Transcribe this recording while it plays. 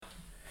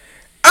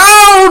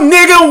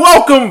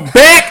Welcome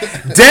back.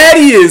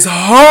 Daddy is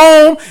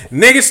home.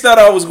 Niggas thought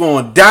I was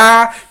gonna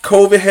die.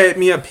 COVID had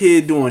me up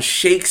here doing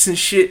shakes and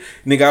shit.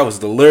 Nigga, I was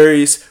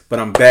delirious, but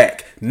I'm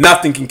back.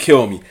 Nothing can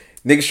kill me.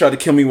 Niggas tried to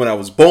kill me when I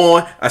was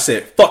born. I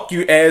said, fuck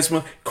you,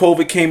 asthma.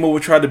 COVID came over,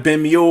 tried to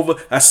bend me over.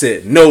 I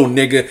said, no,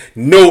 nigga,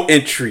 no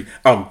entry.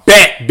 I'm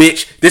back,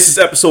 bitch. This is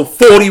episode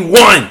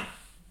 41,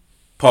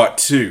 part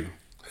 2.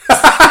 Yo,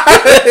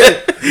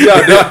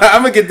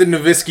 I'm gonna get the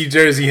Nowitzki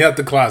jersey out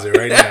the closet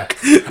right now.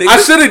 I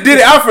should have did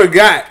it. I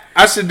forgot.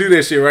 I should do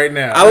that shit right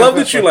now. I love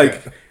that you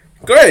like.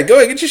 Go ahead,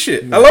 get your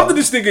shit. No. I love that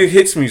this nigga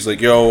hits me. He's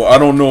like, yo, I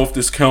don't know if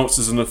this counts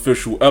as an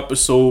official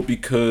episode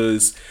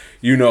because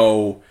you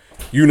know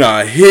you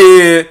not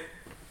here.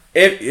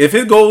 If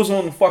it goes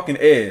on the fucking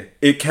air,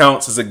 it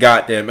counts as a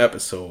goddamn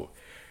episode.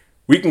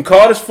 We can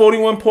call this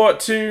 41 part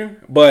 2,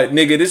 but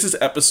nigga, this is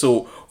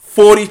episode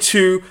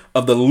 42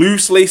 of the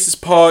Loose Laces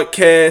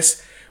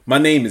podcast. My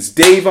name is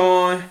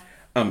Davon.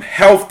 I'm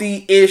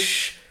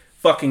healthy-ish.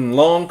 Fucking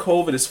long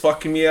COVID is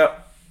fucking me up.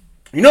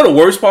 You know the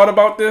worst part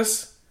about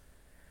this?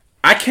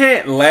 I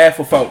can't laugh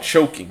without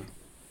choking.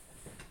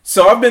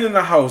 So I've been in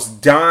the house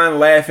dying,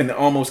 laughing, and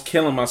almost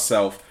killing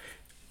myself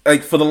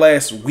like for the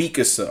last week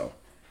or so.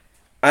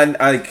 And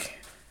like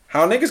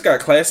how niggas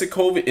got classic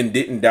COVID and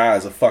didn't die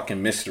is a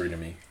fucking mystery to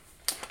me.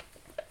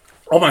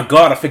 Oh my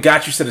god, I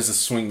forgot you said it's a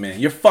swingman.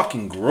 You're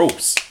fucking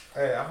gross.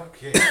 Hey, I'm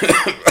okay.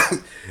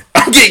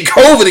 I'm getting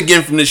COVID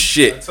again from this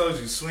shit. I told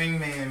you,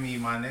 swingman me,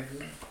 my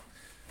nigga.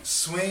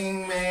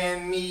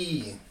 Swingman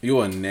me.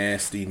 You a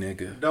nasty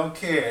nigga. Don't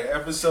care.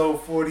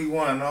 Episode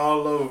 41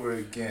 all over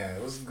again.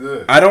 It was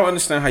good. I don't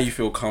understand how you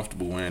feel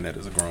comfortable wearing that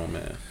as a grown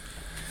man.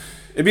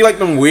 It'd be like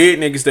them weird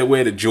niggas that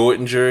wear the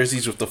Jordan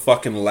jerseys with the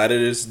fucking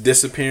letters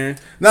disappearing.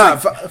 Nah,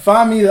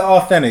 find me the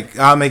authentic.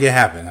 I'll make it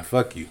happen.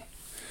 Fuck you.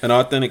 An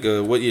authentic,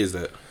 what year is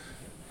that?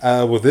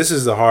 Well, this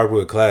is the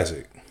Hardwood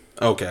Classic.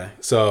 Okay.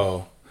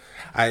 So,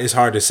 it's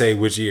hard to say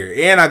which year.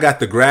 And I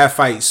got the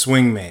graphite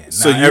swingman.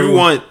 So you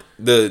want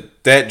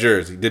that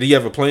jersey. Did he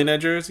ever play in that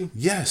jersey?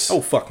 Yes.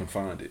 Oh, fucking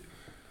find it.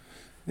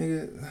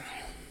 Nigga.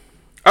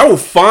 I will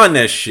find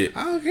that shit.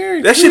 I don't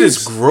care. That shit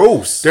is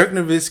gross. Dirk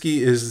Nowitzki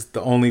is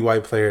the only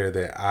white player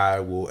that I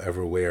will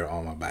ever wear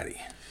on my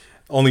body.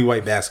 Only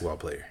white basketball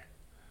player.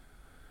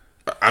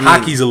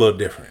 Hockey's a little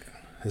different.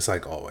 It's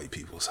like all white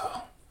people, so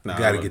you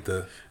gotta get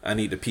the... I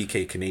need the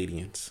PK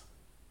Canadians.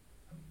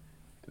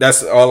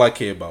 That's all I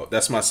care about.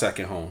 That's my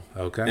second home.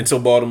 Okay. Until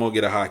Baltimore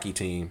get a hockey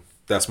team,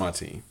 that's my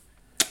team.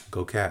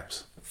 Go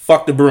Caps.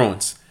 Fuck the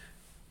Bruins.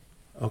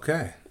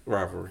 Okay.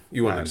 Rivalry.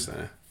 You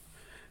understand.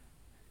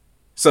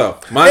 So,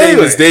 my name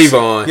is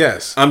Davon.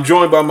 Yes. I'm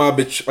joined by my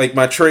bitch, like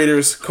my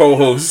traders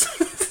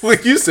co-host.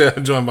 Like you said,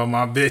 I'm joined by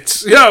my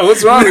bitch. Yo,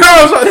 what's wrong with you?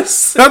 I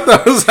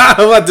thought it was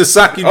about the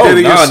Saki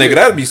Diddy. Oh, nah, nigga,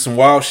 that'd be some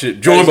wild shit.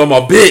 Joined by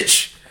my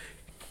bitch.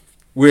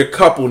 We're a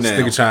couple now. This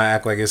nigga trying to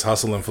act like it's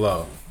hustle and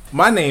flow.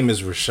 My name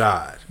is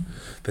Rashad.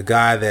 The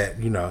guy that,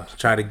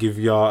 try to give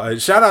y'all a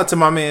shout out to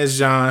my man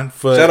John.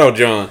 Shout out,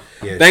 John.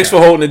 Yeah, thanks for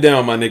holding it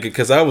down, my nigga,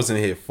 because I was in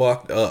here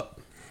fucked up.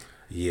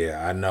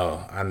 Yeah, I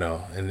know.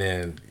 And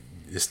then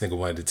this nigga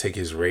wanted to take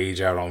his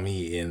rage out on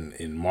me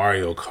in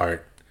Mario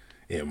Kart.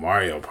 In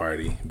Mario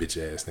Party, bitch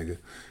ass nigga.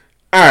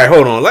 All right,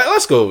 hold on.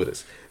 Let's go over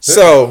this.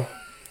 So,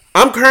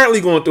 I'm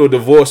currently going through a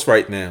divorce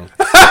right now.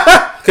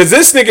 Because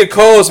this nigga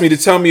calls me to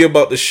tell me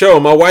about the show.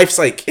 My wife's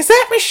like, is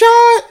that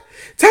Rashad?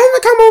 Tell him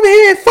to come over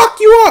here and fuck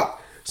you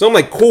up. So I'm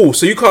like, cool.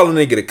 So you call a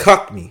nigga to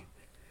cuck me.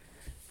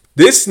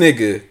 This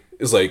nigga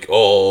is like,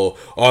 oh,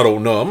 I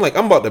don't know. I'm like,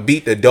 I'm about to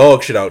beat the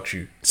dog shit out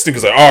you. This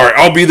nigga's like, all right,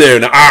 I'll be there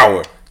in an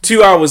hour.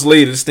 2 hours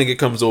later, this nigga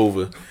comes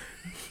over.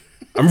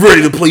 I'm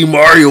ready to play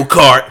Mario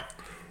Kart.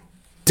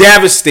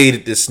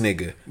 Devastated this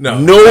nigga. No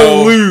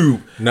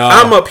lube. No.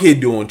 I'm up here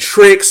doing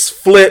tricks,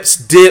 flips,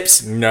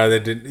 dips. No,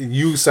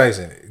 you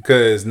sizing it.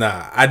 Because,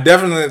 I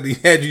definitely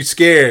had you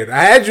scared.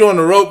 I had you on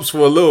the ropes for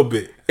a little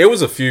bit. It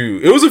was a few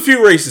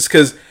races.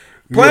 Because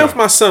playing with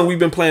my son, we've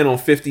been playing on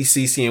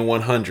 50cc and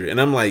 100. And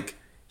I'm like,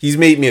 he's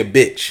made me a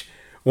bitch.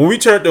 When we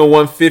turned to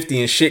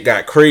 150 and shit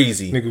got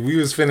crazy. Nigga, we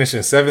was finishing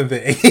 7th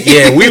and 8th.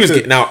 Yeah, we was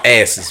getting our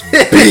asses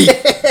beat.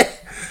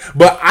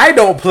 But I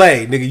don't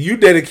play. Nigga, you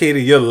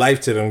dedicated your life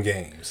to them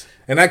games.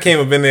 And I came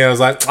up in there and was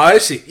like, oh,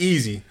 that shit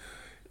easy.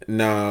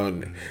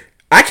 No.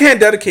 I can't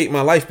dedicate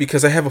my life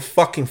because I have a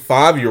fucking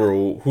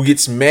 5-year-old who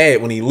gets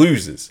mad when he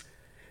loses.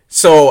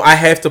 So I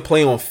have to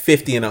play on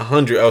 50 and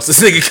 100 else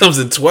this nigga comes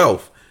in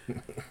 12th.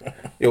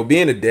 Yo,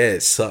 being a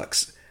dad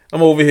sucks.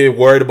 I'm over here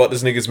worried about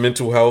this nigga's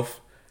mental health.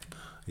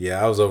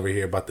 Yeah, I was over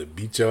here about to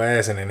beat your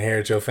ass and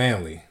inherit your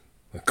family.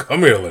 Come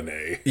here,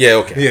 Lene. Yeah,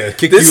 okay. Yeah,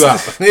 kick you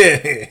out.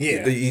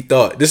 Yeah. He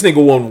thought. This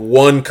nigga won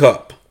 1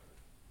 cup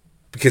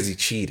because he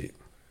cheated.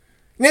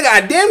 Nigga,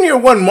 I damn near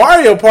won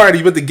Mario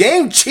Party, but the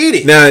game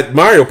cheated. Nah,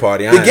 Mario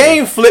Party. The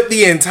game flipped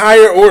the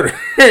entire order.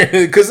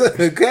 Because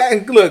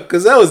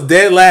that was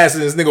dead last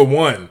and this nigga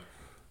won.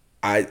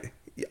 I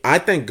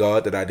thank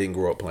God that I didn't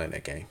grow up playing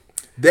that game.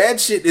 That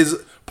shit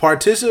is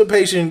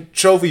participation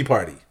trophy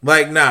party.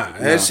 Like,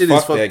 that shit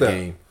is fucked up.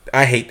 Game.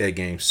 I hate that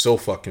game so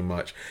fucking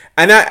much.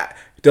 And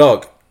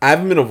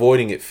I've been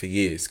avoiding it for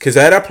years. Because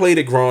had I played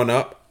it growing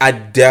up, I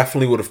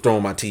definitely would have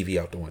thrown my TV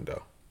out the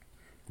window.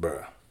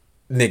 Bruh.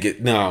 Nigga,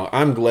 no,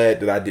 I'm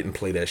glad that I didn't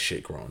play that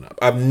shit growing up.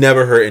 I've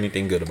never heard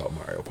anything good about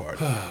Mario Party.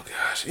 Oh,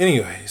 gosh.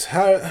 Anyways,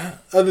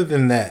 other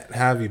than that,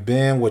 how have you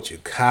been? What you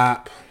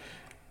cop?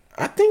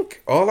 I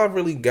think all I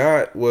really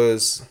got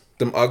was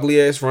them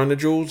ugly-ass Run the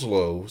Jewels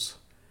lows.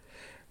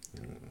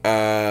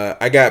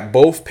 I got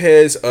both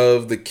pairs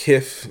of the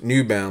Kith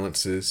New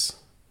Balances.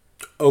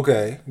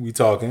 Okay, we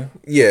talking.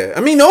 Yeah, I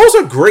mean, those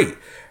are great.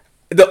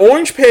 The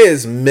orange pair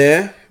is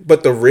meh,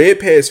 but the red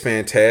pair is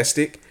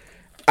fantastic.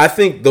 I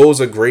think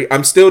those are great.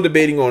 I'm still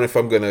debating on if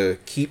I'm going to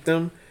keep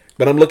them,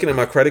 but I'm looking at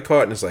my credit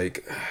card and it's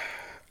like,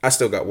 I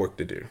still got work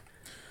to do.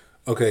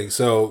 Okay,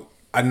 so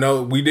I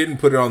know we didn't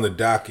put it on the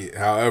docket.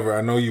 However,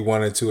 I know you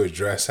wanted to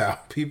address how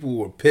people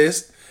were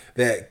pissed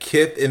that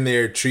Kith in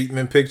their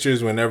treatment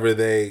pictures whenever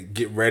they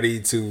get ready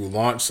to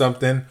launch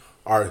something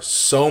are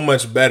so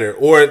much better.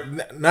 Or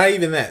not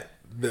even that.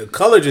 The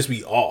color just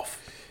be off.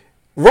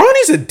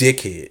 Ronnie's a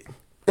dickhead.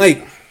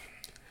 Like,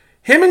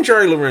 him and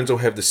Jerry Lorenzo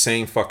have the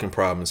same fucking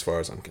problem as far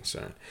as I'm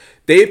concerned.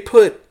 They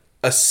put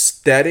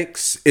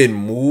aesthetics and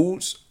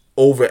moods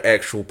over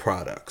actual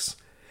products.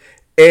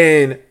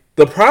 And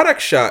the product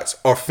shots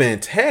are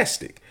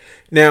fantastic.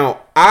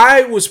 Now,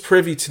 I was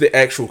privy to the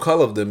actual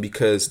color of them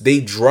because they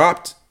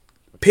dropped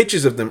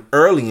pictures of them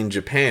early in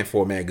Japan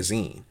for a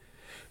magazine.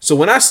 So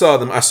when I saw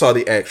them, I saw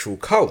the actual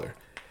color.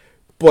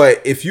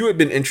 But if you had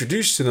been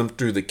introduced to them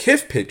through the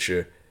Kith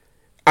picture,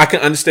 I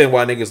can understand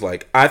why niggas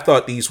like, I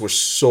thought these were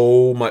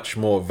so much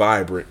more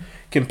vibrant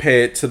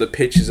compared to the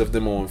pictures of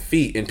them on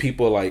feet. And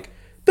people are like,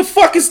 the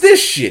fuck is this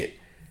shit?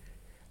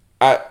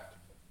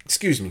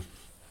 Excuse me.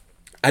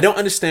 I don't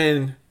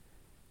understand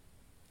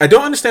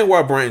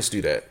why brands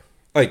do that.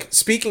 Like,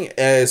 speaking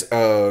as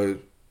a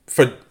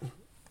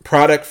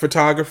product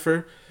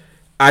photographer,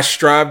 I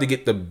strive to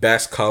get the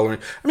best coloring.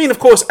 I mean, of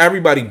course,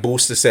 everybody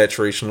boosts the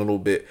saturation a little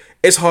bit.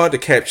 It's hard to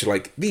capture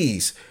like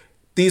these.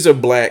 These are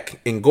black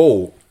and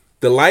gold.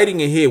 The lighting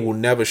in here will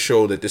never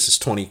show that this is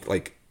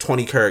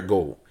 20 karat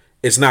gold.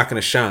 It's not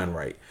going to shine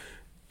right.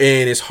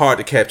 And it's hard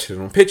to capture it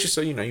on picture.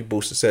 So, you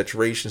boost the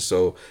saturation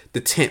so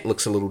the tint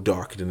looks a little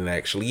darker than it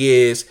actually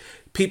is.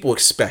 People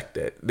expect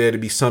that. There to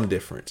be some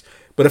difference.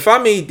 But if I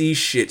made these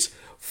shits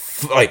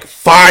like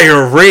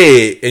fire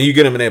red and you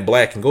get them in that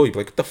black and gold, you'd be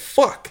like, what the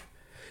fuck?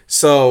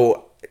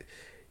 So,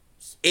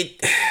 I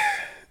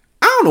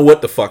don't know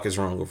what the fuck is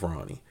wrong with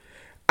Ronnie.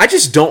 I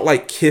just don't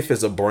like Kith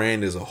as a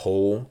brand as a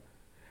whole.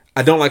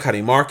 I don't like how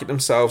they market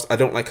themselves. I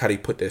don't like how they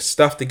put their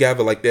stuff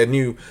together. Like their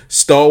new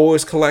Star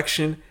Wars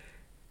collection.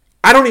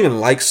 I don't even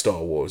like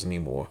Star Wars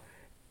anymore.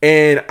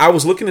 And I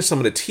was looking at some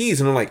of the tees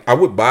and I'm like, I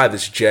would buy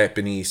this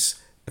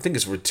Japanese, I think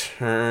it's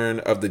Return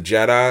of the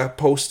Jedi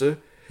poster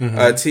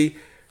tee.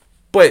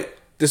 But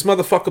this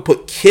motherfucker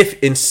put Kith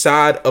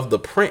inside of the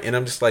print. And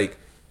I'm just like,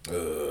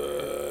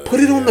 put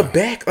it on the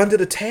back under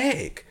the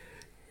tag.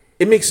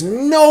 It makes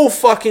no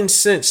fucking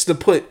sense to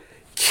put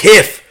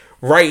Kith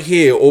right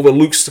here over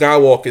Luke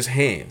Skywalker's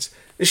hands.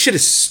 This shit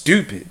is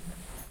stupid.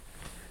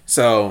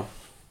 So,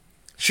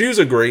 shoes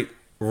are great.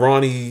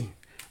 Ronnie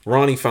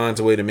finds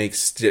a way to make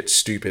shit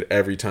stupid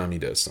every time he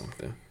does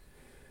something.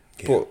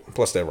 Yeah.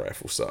 Plus that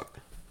rifle sucked.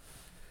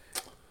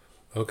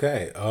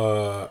 Okay.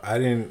 I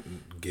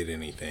didn't get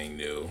anything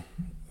new.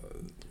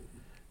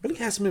 Really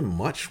hasn't been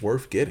much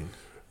worth getting.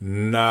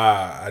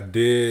 Nah, I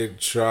did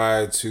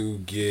try to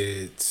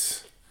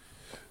get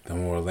the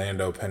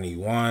Orlando Penny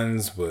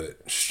ones, but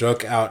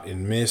struck out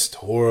and missed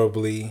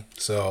horribly.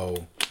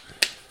 So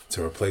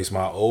to replace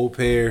my old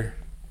pair,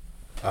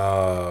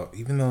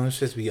 even though it's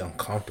just be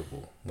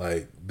uncomfortable,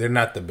 like they're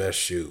not the best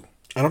shoe.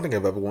 I don't think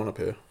I've ever worn a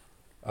pair.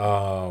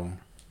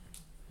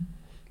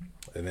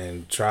 And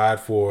then tried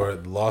for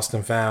lost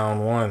and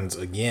found ones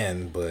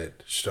again, but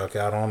struck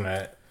out on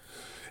that.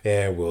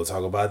 And we'll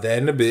talk about that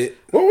in a bit.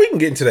 Well, we can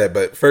get into that,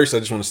 but first I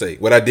just want to say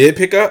what I did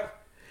pick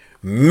up: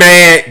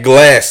 mad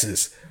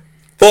glasses.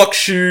 Fuck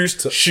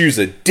shoes. Shoes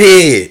are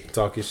dead.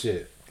 Talk your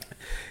shit.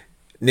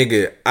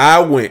 Nigga, I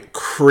went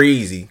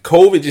crazy.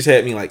 COVID just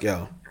had me like,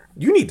 yo,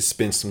 you need to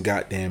spend some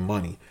goddamn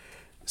money.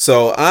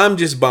 So I'm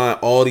just buying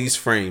all these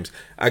frames.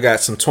 I got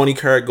some 20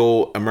 karat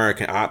gold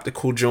American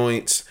optical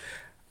joints.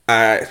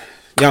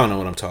 Y'all know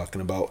what I'm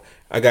talking about.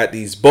 I got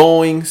these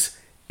Boeings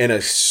in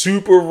a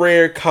super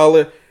rare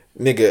color.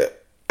 Nigga,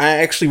 I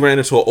actually ran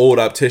into an old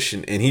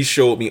optician and he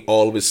showed me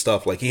all of his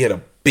stuff. Like he had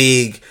a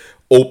big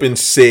open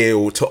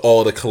sale to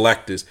all the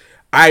collectors.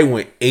 I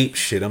went ape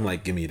shit. I'm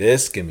like, give me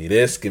this, give me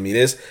this, give me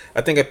this.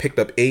 I think I picked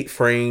up 8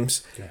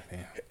 frames.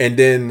 And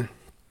then,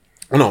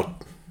 no,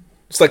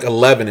 it's like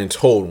 11 in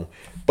total.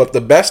 But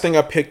the best thing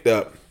I picked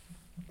up,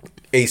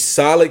 a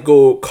solid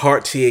gold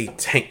Cartier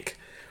tank.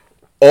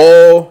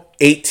 All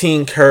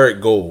 18 karat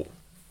gold.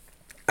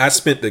 I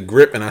spent the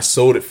grip and I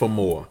sold it for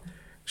more.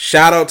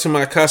 Shout out to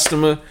my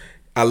customer.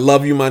 I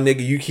love you, my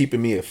nigga. You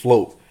keeping me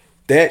afloat.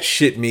 That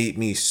shit made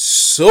me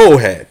so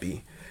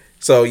happy.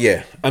 So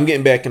yeah, I'm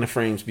getting back in the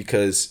frames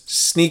because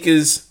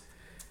sneakers,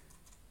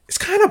 it's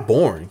kind of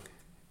boring.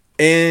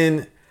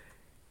 And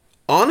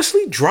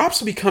honestly,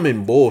 drops are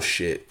becoming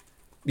bullshit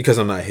because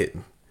I'm not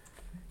hitting.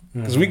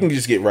 Because we can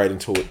just get right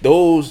into it.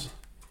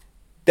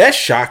 That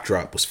shock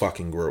drop was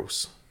fucking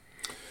gross.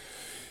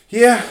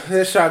 Yeah,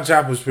 that shock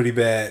drop was pretty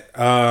bad.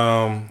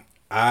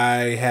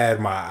 I had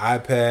my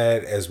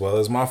iPad as well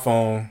as my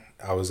phone.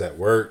 I was at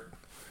work,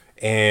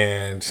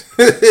 and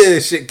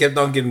shit kept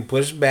on getting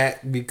pushed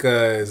back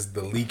because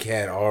the leak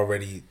had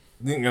already,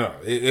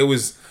 it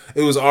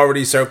was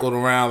already circled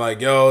around like,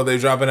 yo, they're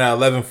dropping at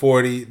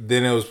 11:40.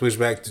 Then it was pushed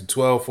back to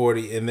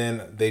 12:40, and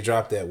then they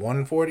dropped at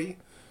 1:40.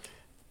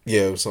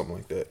 Yeah, it was something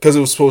like that. Because it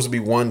was supposed to be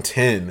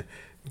 110,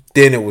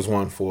 then it was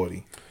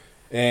 140.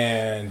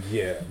 And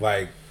yeah,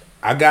 like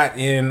I got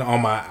in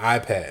on my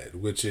iPad,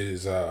 which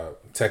is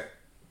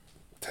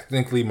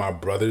technically my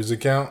brother's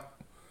account,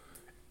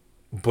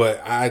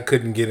 but I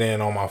couldn't get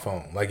in on my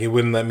phone. Like it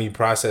wouldn't let me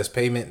process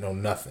payment, no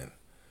nothing,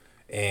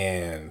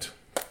 and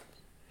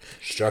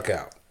struck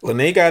out.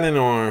 Lene got in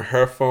on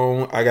her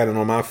phone, I got in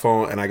on my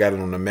phone, and I got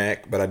in on the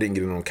Mac, but I didn't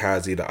get in on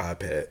Kazi, the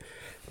iPad,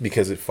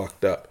 because it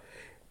fucked up.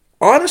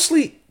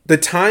 Honestly, the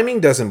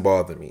timing doesn't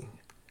bother me.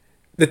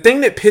 The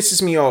thing that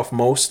pisses me off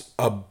most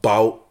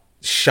about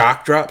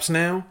shock drops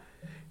now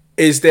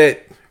is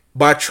that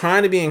by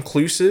trying to be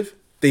inclusive,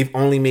 they've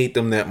only made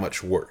them that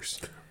much worse.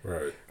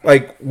 Right.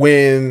 Like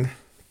when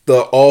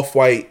the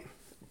off-white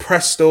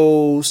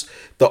Prestos,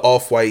 the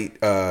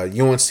off-white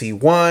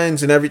UNC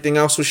ones and everything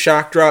else was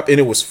shock drop, and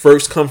it was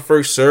first come,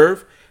 first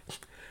serve,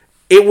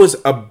 it was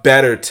a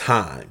better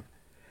time.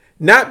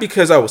 Not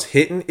because I was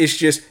hitting, it's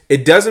just,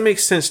 it doesn't make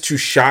sense to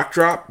shock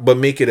drop, but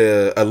make it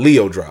a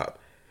Leo drop.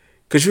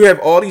 Because you have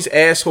all these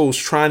assholes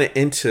trying to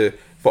enter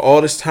for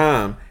all this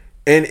time,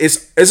 and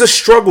it's a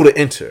struggle to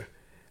enter.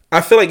 I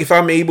feel like if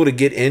I'm able to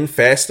get in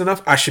fast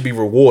enough, I should be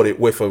rewarded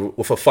with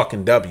a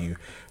fucking W.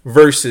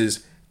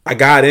 Versus, I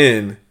got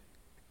in,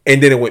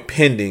 and then it went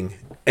pending,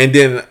 and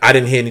then I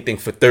didn't hear anything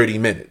for 30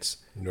 minutes.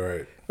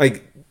 Right.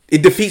 Like,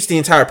 it defeats the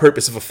entire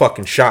purpose of a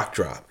fucking shock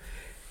drop.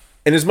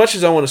 And as much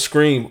as I want to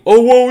scream,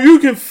 oh, well, you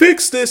can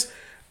fix this,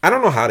 I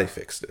don't know how they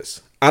fix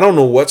this. I don't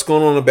know what's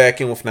going on in the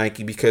back end with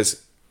Nike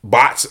because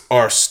bots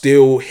are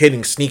still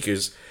hitting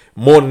sneakers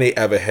more than they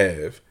ever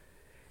have.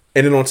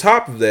 And then on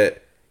top of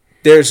that,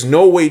 there's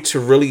no way to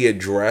really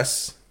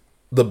address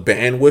the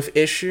bandwidth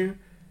issue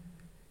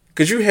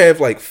because you have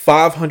like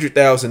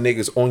 500,000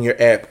 niggas on your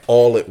app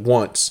all at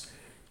once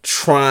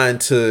trying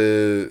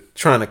to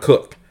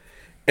cook.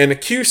 And the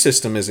queue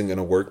system isn't going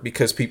to work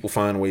because people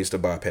find ways to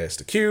bypass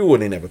the queue or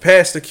they never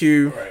pass the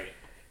queue. Right.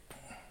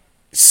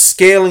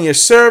 Scaling your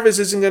servers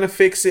isn't going to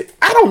fix it.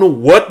 I don't know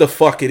what the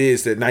fuck it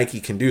is that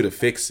Nike can do to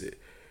fix it.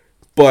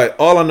 But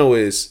all I know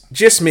is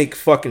just make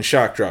fucking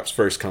shock drops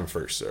first come,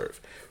 first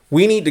serve.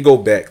 We need to go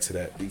back to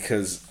that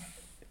because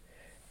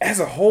as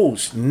a whole,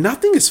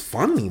 nothing is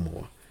fun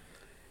anymore.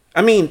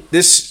 I mean,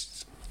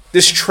 this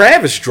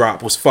Travis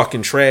drop was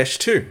fucking trash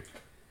too.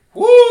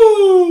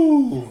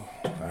 Woo!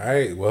 All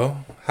right,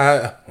 well,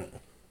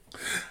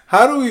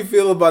 how do we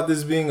feel about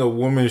this being a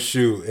woman's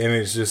shoe? And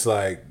it's just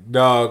like,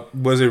 dog,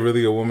 was it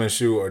really a woman's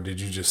shoe or did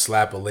you just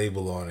slap a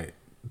label on it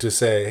to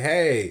say,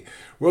 hey,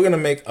 we're going to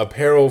make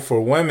apparel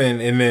for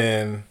women and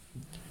then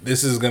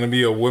this is going to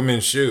be a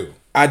women's shoe?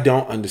 I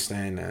don't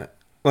understand that.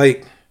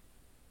 Like,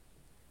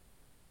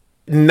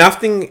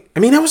 nothing. I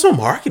mean, there was no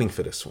marketing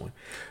for this one.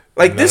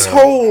 Like, this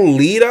whole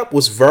lead up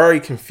was very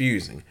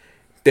confusing.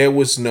 There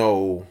was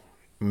no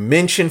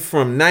mention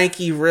from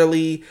Nike,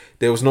 really.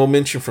 There was no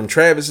mention from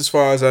Travis, as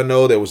far as I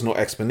know. There was no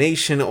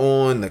explanation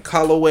on the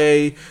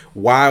colorway,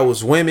 why it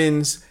was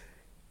women's.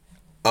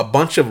 A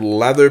bunch of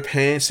leather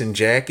pants and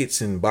jackets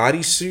and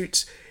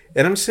bodysuits.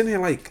 And I'm sitting here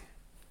like,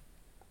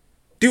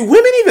 do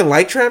women even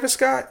like Travis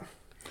Scott?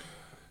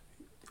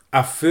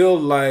 I feel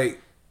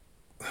like,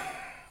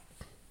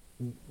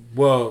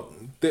 well,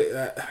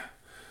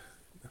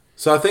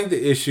 so I think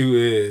the issue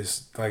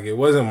is, like, it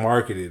wasn't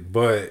marketed,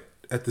 but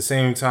at the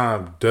same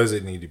time, does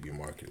it need to be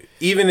marketed?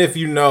 Even if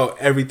you know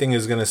everything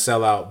is going to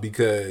sell out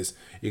because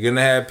you're going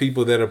to have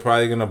people that are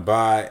probably going to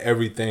buy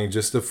everything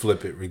just to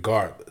flip it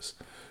regardless.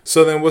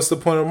 So then what's the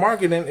point of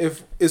marketing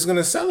if it's going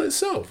to sell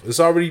itself?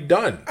 It's already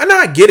done. I know,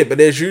 I get it, but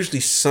there's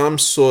usually some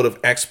sort of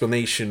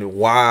explanation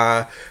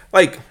why.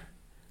 Like,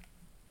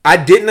 I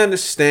didn't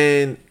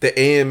understand the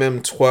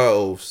AMM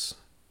 12s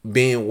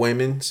being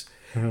women's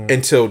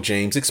until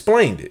James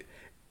explained it.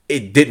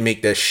 It didn't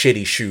make that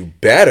shitty shoe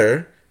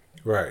better.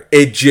 Right.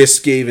 It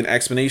just gave an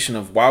explanation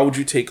of why would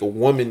you take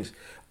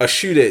a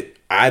shoe that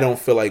I don't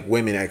feel like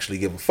women actually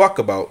give a fuck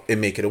about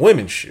and make it a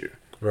women's shoe.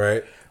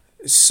 Right.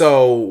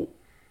 So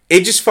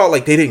it just felt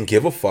like they didn't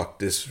give a fuck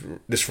this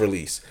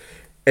release.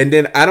 And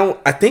then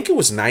I think it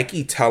was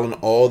Nike telling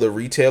all the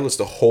retailers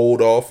to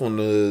hold off on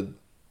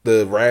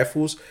the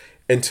raffles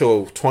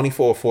until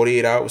 24 or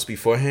 48 hours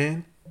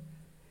beforehand.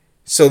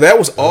 So that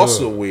was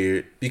also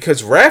weird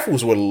because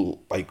raffles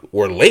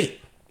were late.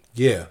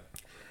 Yeah.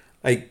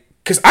 Like,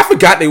 because I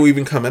forgot they were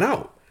even coming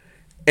out.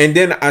 And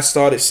then I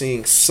started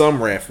seeing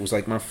some raffles.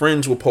 Like, my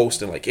friends were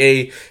posting, like,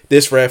 hey,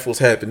 this raffle's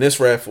happened. This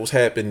raffle's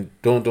happened.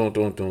 Don't.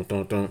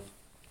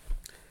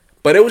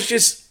 But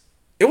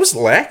it it was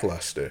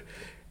lackluster.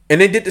 And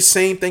they did the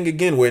same thing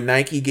again where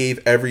Nike gave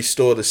every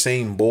store the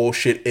same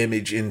bullshit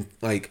image and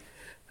like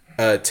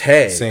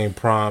tag. Same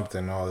prompt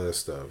and all that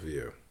stuff,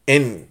 yeah.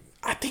 And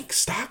I think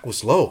stock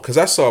was low because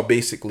I saw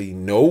basically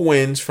no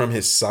wins from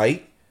his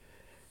site.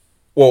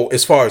 Well,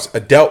 as far as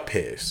adult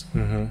pairs.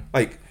 Mm-hmm.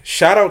 Like,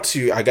 shout out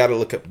to, I got to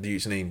look up the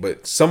dude's name,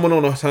 but someone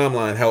on the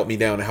timeline helped me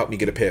down and helped me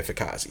get a pair for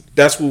Kazi.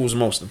 That's what was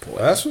most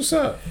important. That's what's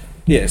up.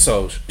 Yeah,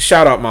 so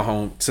shout out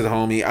to the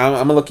homie. I'm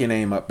going to look your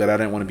name up, but I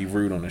didn't want to be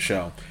rude on the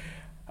show.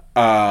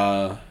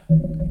 I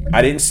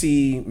didn't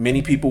see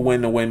many people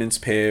win the women's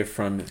pair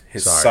from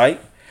his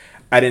site.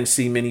 I didn't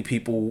see many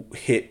people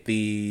hit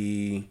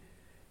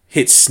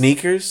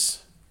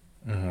sneakers.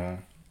 Mm-hmm.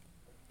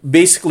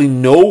 Basically,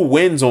 no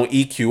wins on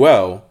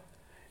EQL.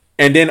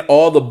 And then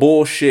all the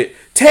bullshit.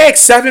 Tag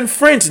 7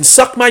 friends and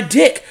suck my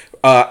dick.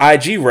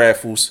 IG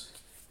raffles.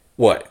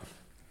 What?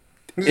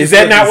 Is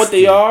that not what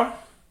they are?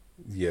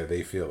 Yeah,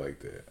 they feel like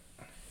that.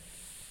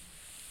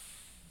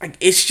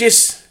 It's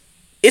just...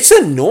 It's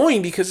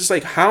annoying because it's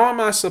like, how am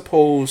I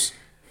supposed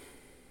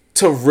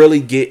to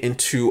really get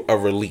into a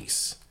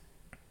release?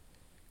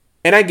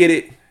 And I get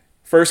it.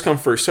 First come,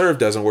 first serve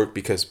doesn't work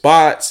because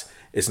bots.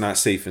 It's not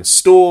safe in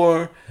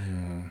store.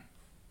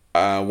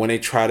 When they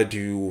try to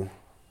do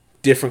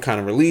different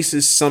kind of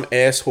releases, some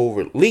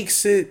asshole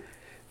leaks it.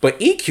 But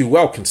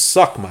EQL can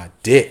suck my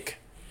dick.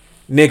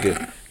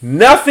 Nigga.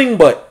 Nothing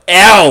but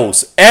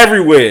L's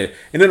everywhere.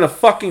 And then a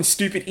fucking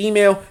stupid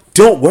email.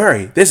 Don't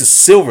worry. There's a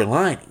silver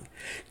lining.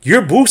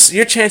 Your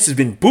chance has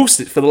been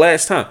boosted for the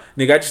last time.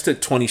 Nigga, I just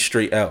took 20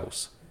 straight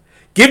L's.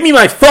 Give me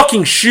my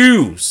fucking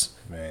shoes.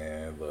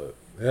 Man, look.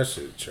 That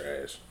shit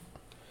trash.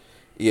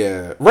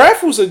 Yeah.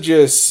 Raffles are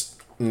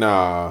just...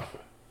 Nah.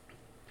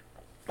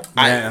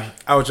 Man,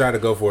 I would try to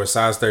go for a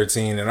size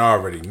 13 and I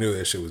already knew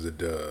that shit was a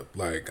dub.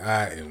 Like,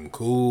 I am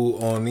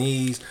cool on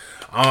these.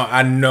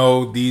 I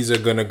know these are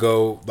going to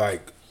go...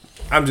 Like,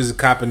 I'm just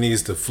copping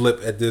these to flip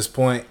at this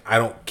point. I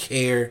don't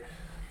care.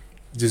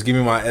 Just give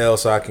me my L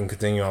so I can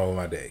continue on with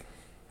my day.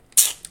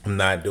 I'm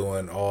not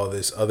doing all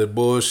this other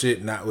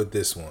bullshit. Not with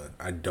this one.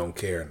 I don't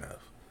care enough.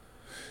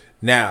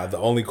 Now, the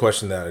only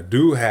question that I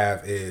do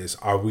have is,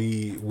 are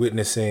we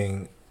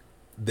witnessing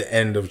the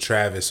end of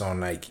Travis on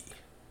Nike?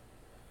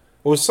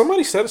 Well,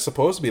 somebody said it's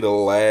supposed to be the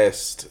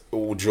last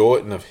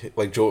Jordan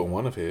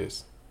 1 of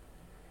his.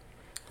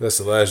 That's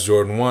the last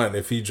Jordan 1.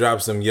 If he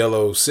drops some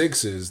yellow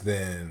 6s,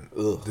 then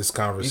this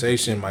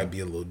conversation might be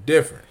a little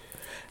different.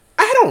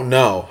 I don't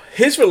know.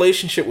 His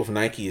relationship with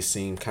Nike has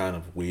seemed kind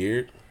of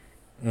weird.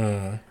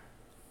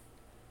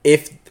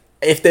 If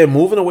they're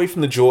moving away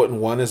from the Jordan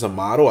 1 as a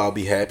model, I'll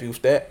be happy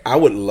with that. I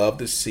would love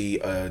to see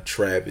a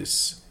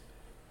Travis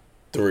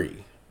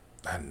 3.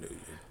 I knew you.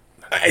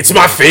 It's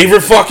my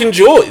favorite fucking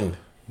Jordan.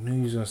 I knew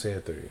you was going to say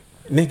a 3.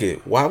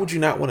 Nigga, why would you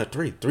not want a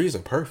 3? 3s are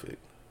perfect.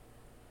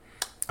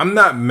 I'm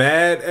not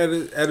mad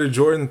at a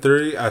Jordan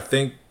 3. I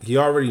think he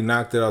already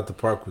knocked it out the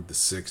park with the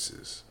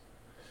 6s.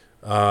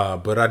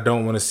 But I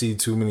don't want to see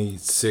too many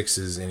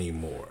 6s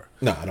anymore.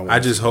 No, I don't. I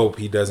just hope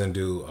he doesn't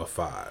do a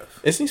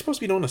 5. Isn't he supposed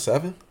to be doing a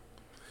 7?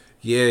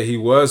 Yeah, he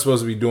was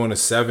supposed to be doing a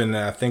 7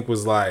 that I think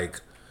was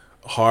like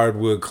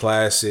hardwood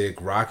classic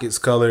Rockets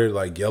color,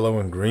 like yellow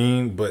and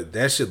green. But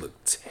that shit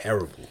looked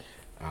terrible.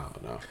 I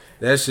don't know.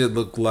 That shit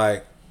looked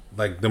like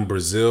them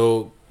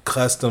Brazil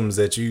customs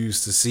that you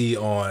used to see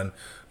on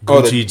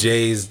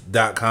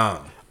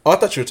GucciJs.com. Oh, I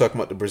thought you were talking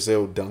about the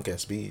Brazil Dunk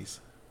SBs.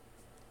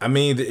 I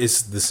mean,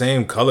 it's the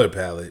same color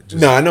palette.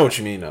 No, I know what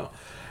you mean, though.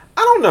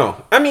 I don't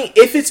know. I mean,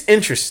 if it's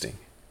interesting.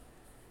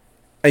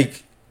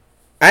 Like,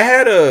 I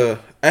had a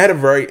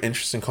very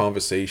interesting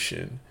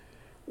conversation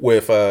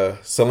with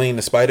Celine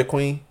the Spider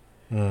Queen.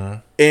 Mm-hmm.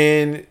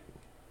 And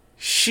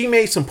she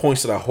made some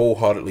points that I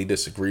wholeheartedly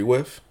disagree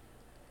with.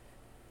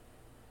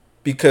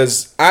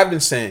 Because I've been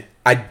saying,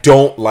 I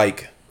don't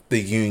like the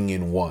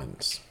Union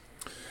 1s.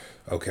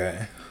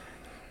 Okay.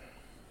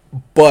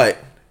 But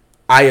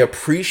I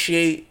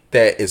appreciate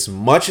that as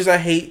much as I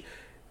hate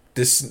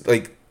this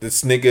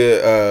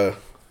nigga,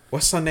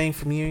 what's her name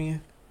from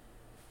Union?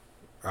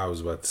 I was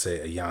about to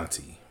say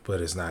Ayanti,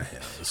 but it's not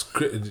him. It's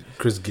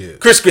Chris Gibbs.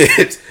 Chris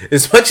Gibbs.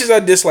 As much as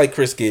I dislike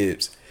Chris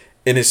Gibbs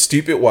and his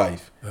stupid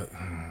wife,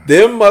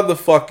 them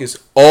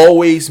motherfuckers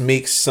always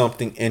make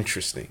something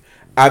interesting.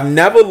 I've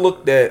never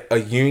looked at a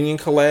Union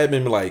collab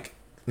and be like,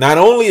 not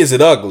only is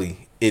it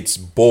ugly, it's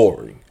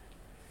boring.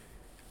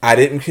 I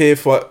didn't care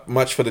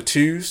much for the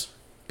 2s,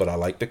 but I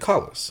like the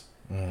colors.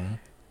 Mm-hmm.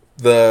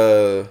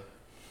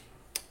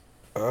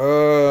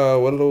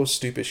 What are those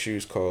stupid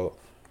shoes called?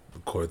 The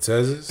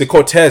Cortezes? The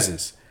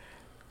Cortezes.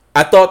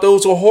 I thought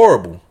those were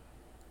horrible,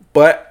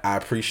 but I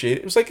appreciate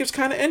it. It was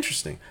kind of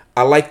interesting.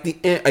 I like the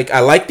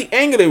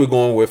angle they were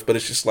going with, but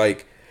it's just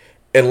like,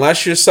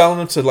 unless you're selling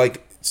them to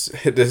like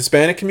the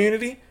Hispanic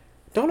community,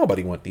 don't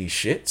nobody want these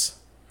shits.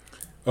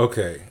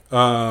 Okay.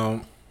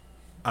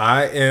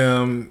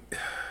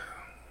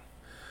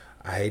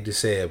 I hate to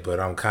say it, but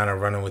I'm kind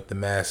of running with the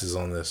masses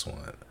on this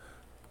one.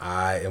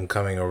 I am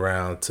coming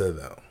around to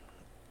them.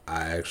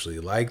 I actually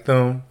like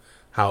them.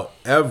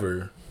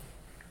 However,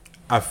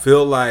 I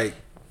feel like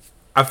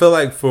I feel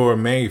like for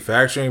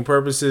manufacturing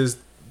purposes,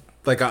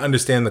 like I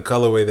understand the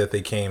colorway that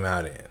they came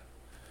out in.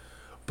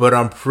 But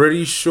I'm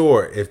pretty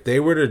sure if they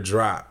were to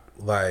drop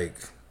like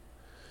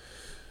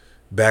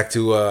back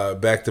to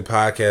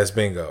podcast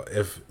bingo,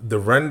 if the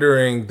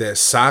rendering that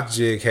Sock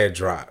Jig had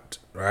dropped,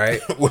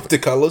 right? With the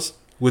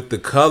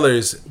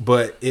colors,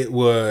 but it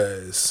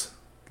was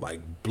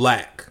like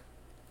black.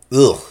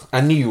 Ugh.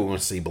 I knew you were going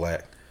to say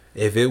black.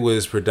 If it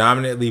was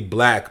predominantly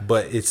black,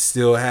 but it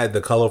still had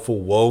the colorful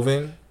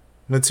woven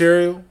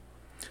material,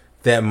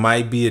 that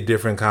might be a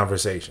different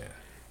conversation.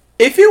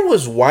 If it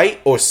was white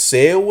or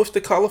sail with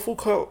the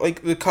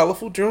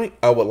colorful joint,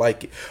 I would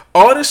like it.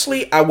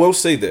 Honestly, I will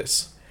say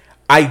this.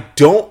 I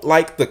don't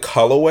like the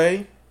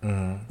colorway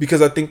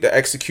because I think the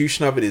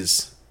execution of it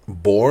is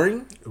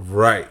boring.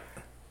 Right.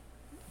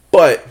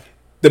 But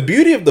the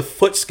beauty of the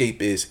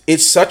Footscape is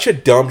it's such a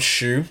dumb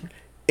shoe.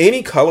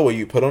 Any colorway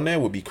you put on there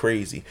would be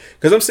crazy.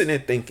 Because I'm sitting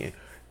there thinking,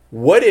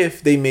 what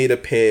if they made a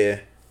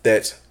pair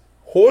that's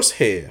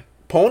horsehair,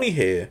 pony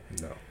hair,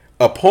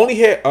 a pony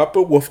hair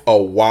upper with a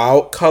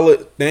wild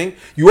colored thing?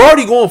 You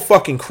already going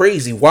fucking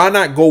crazy. Why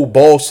not go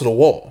balls to the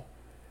wall?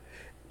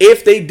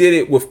 If they did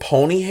it with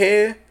pony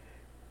hair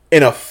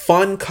in a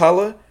fun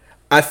color,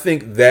 I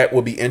think that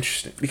would be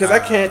interesting. Because I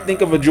can't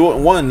think of a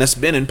Jordan 1 that's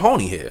been in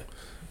pony hair.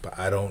 But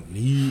I don't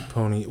need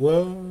pony.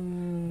 Well,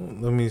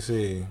 let me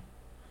see.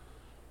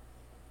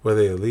 Were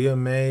they Aaliyah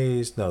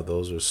Mays? No,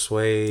 those were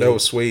suede. That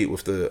was suede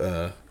with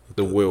the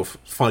wheel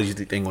funny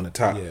thing on the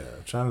top. Yeah,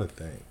 I'm trying to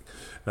think.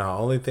 Now,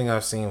 only thing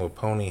I've seen with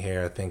pony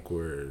hair, I think,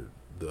 were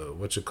the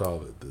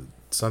the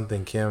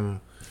something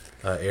Kim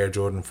Air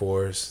Jordan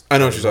 4s. I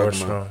know what you're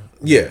talking about.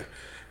 Yeah,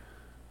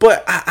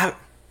 but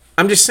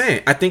I'm just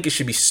saying. I think it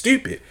should be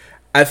stupid.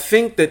 I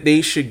think that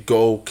they should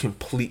go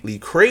completely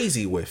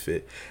crazy with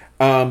it.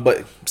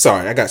 But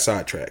sorry, I got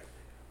sidetracked.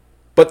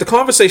 But the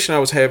conversation I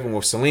was having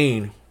with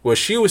Celine was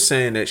she was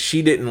saying that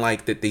she didn't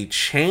like that they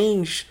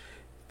changed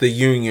the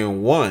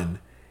Union 1,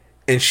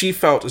 and she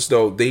felt as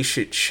though they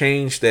should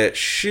change that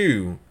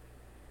shoe.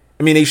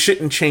 I mean, they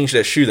shouldn't change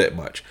that shoe that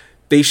much.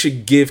 They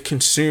should give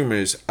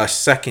consumers a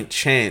second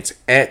chance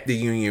at the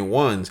Union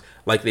 1s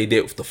like they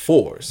did with the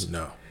 4s.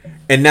 No.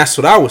 And that's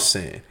what I was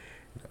saying.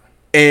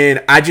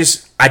 And I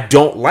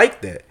don't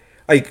like that.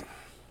 Like,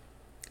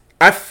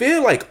 I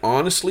feel like,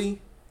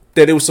 honestly,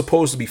 that it was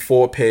supposed to be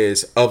 4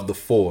 pairs of the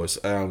 4s.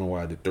 I don't know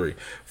why I did 3.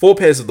 4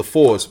 pairs of the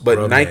 4s,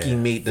 but Nike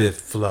made them... Fifth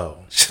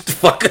flow. Shut the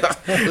fuck up.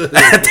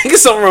 I think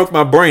it's something wrong with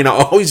my brain. I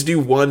always do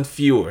one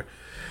fewer.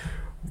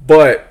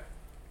 But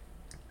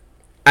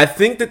I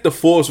think that the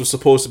 4s were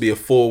supposed to be a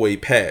 4-way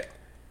pack.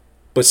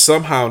 But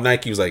somehow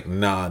Nike was like,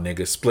 nah,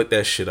 nigga, split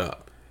that shit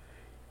up.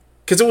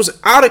 Because it was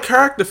out of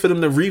character for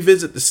them to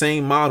revisit the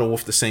same model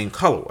with the same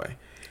colorway.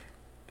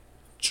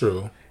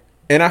 True.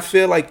 And I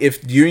feel like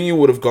if Union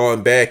would have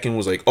gone back and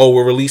was like, oh,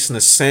 we're releasing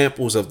the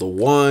samples of the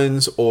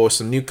 1s or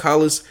some new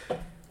colors,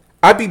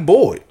 I'd be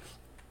bored.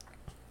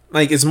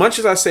 Like, as much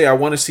as I say I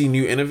want to see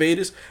new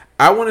innovators,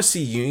 I want to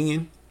see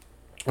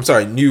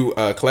new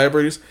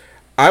collaborators.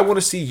 I want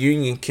to see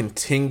Union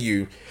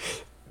continue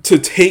to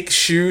take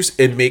shoes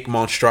and make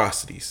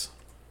monstrosities.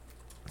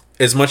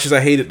 As much as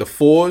I hated the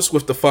 4s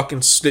with the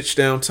fucking stitched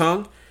down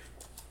tongue,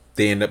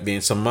 they end up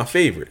being some of my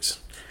favorites.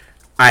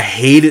 I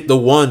hated the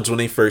 1s when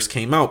they first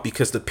came out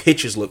because the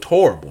pictures looked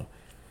horrible.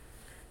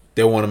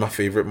 They're one of my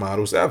favorite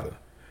models ever.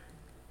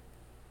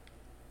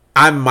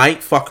 I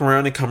might fuck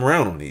around and come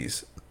around on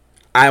these.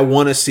 I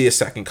want to see a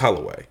second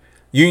colorway.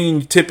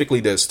 Union typically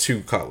does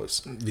 2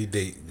 colors.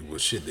 They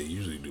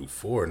usually do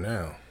 4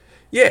 now.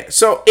 Yeah,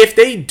 so if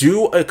they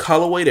do a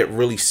colorway that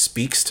really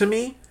speaks to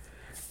me,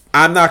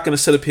 I'm not going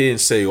to sit up here and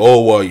say,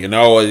 oh, well, you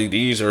know,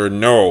 these are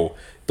no.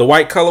 The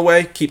white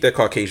colorway, keep that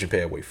Caucasian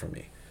pair away from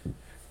me.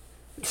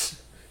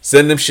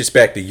 Send them shits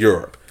back to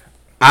Europe.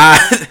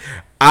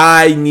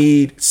 I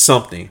need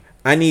something.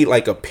 I need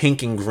like a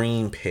pink and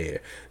green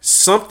pair.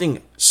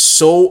 Something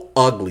so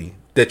ugly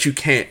that you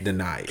can't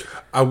deny it.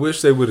 I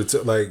wish they would have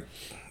like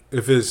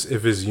if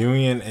it's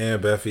Union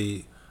and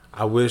Beffy,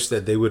 I wish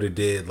that they would have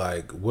did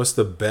like what's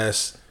the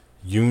best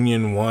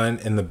Union 1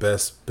 and the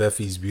best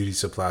Beffy's Beauty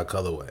Supply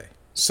colorway.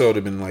 So it'd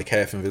have been like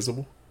half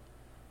invisible.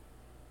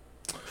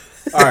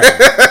 All right.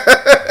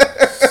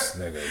 This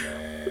nigga,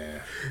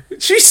 man.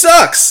 She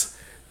sucks.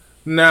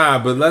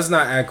 Nah, but let's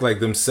not act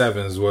like them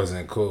 7s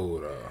wasn't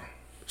cool though.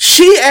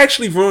 She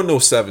actually ruined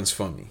those 7s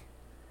for me.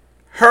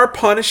 Her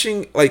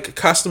punishing like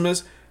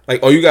customers, like,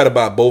 oh, you got to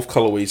buy both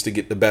colorways to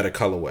get the better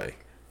colorway.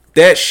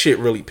 That shit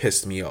really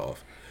pissed me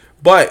off.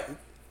 But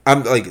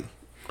I'm like,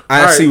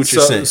 I see what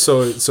you're saying.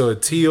 So a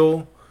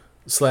teal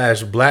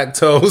 / black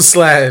toe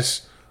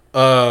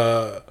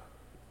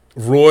 /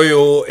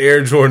 Royal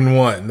Air Jordan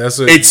 1. That's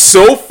what it's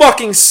so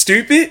fucking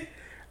stupid.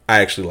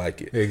 I actually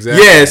like it.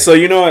 Exactly. Yeah, so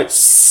you know what?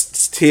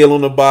 It's teal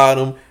on the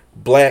bottom,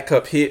 black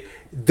up here.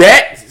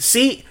 That's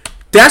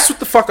what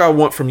the fuck I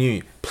want from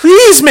Union.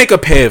 Please make a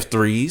pair of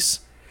 3s.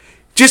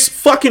 Just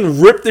fucking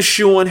rip the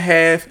shoe in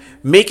half,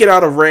 make it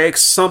out of rags,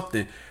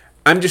 something.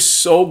 I'm just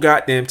so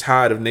goddamn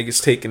tired of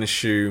niggas taking a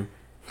shoe,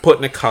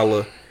 putting a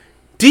color,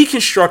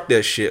 deconstruct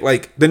that shit.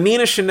 Like the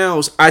Nina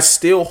Chanel's, I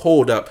still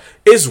hold up,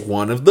 is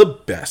one of the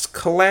best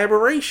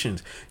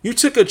collaborations. You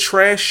took a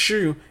trash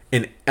shoe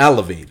and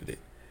elevated it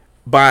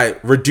by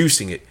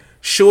reducing it.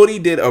 Shorty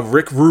did a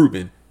Rick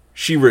Rubin.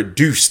 She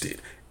reduced it.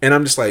 And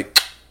I'm just like,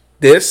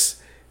 this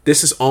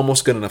is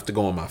almost good enough to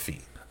go on my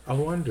feet. I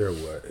wonder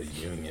what a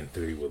Union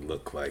 3 would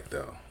look like,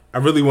 though. I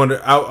really wonder.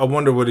 I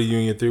wonder what a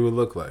Union 3 would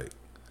look like.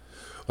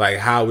 Like,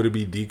 how would it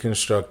be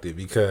deconstructed?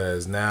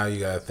 Because now you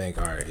got to think,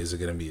 all right, is it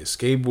going to be a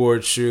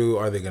skateboard shoe?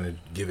 Are they going to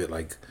give it,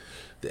 like,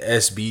 the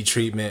SB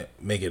treatment,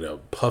 make it a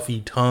puffy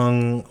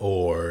tongue?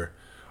 Or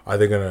are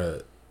they going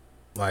to,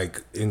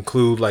 like,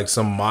 include, like,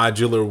 some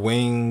modular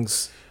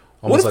wings?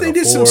 What if they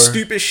did some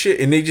stupid shit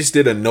and they just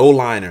did a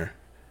no-liner?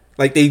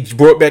 Like, they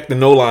brought back the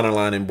no-liner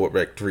line and brought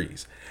back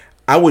 3s.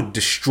 I would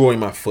destroy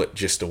my foot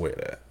just to wear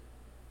that.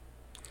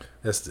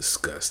 That's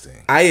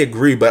disgusting. I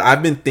agree, but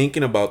I've been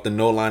thinking about the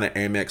no-liner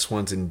Air Max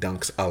 1s and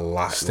Dunks a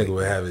lot. This nigga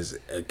would have his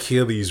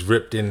Achilles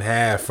ripped in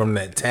half from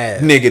that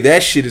tab. Nigga,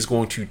 that shit is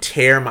going to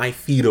tear my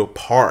feet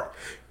apart.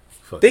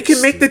 They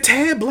can make the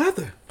tab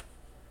leather.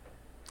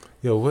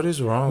 Yo, what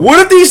is wrong? What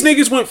if these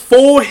niggas went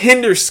full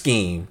Hinder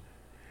scheme?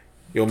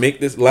 Yo, make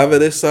this, lever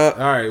this up.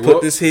 All right,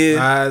 put this here.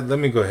 Let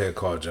me go ahead and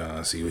call John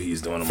and see what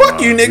he's doing tomorrow.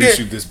 Fuck you,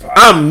 nigga.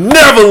 I'm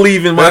never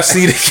leaving my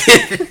seat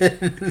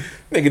again.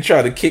 Nigga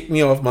try to kick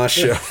me off my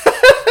show.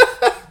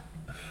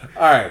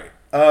 All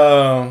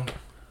right.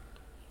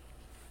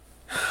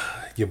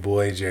 Your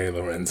boy Jerry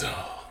Lorenzo.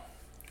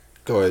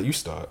 Go ahead, you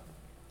start.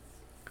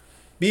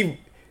 Be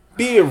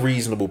a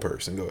reasonable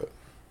person. Go ahead.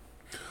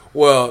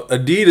 Well,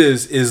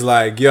 Adidas is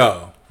like,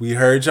 yo, we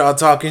heard y'all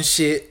talking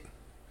shit.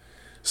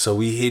 So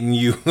we hitting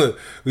you.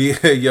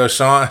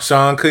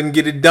 Sean couldn't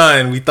get it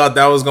done. We thought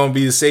that was gonna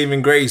be the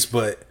saving grace,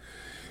 but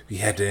we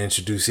had to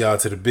introduce y'all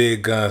to the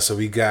big gun. So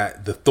we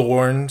got the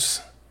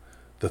Thorntons,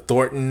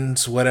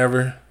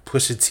 whatever,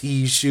 Pusha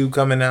T's shoe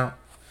coming out.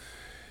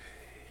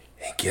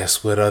 And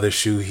guess what other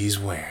shoe he's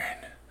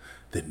wearing?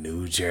 The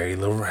new Jerry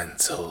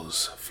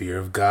Lorenzo's Fear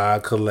of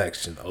God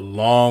collection,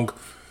 along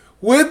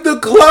with the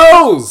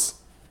clothes.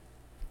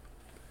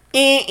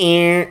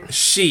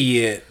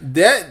 Shit,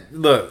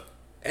 look.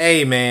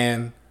 Hey,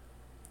 man,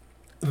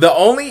 the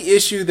only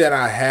issue that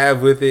I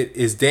have with it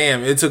is,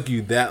 damn, it took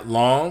you that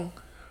long.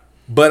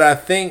 But I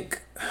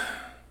think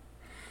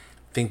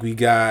we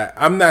got,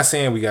 I'm not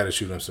saying we got to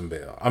shoot him some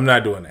bail. I'm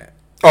not doing that.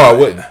 Oh, I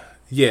wouldn't.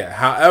 Yeah.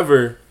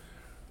 However,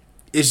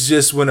 it's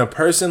just when a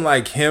person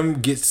like him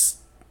gets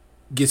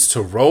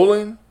to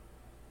rolling,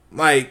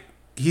 like,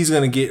 he's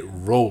going to get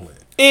rolling.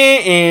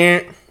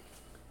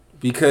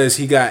 Because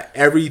he got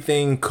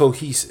everything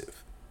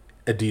cohesive.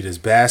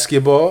 Adidas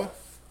basketball.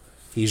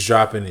 He's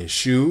dropping his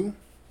shoe.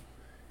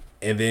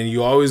 And then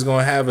you always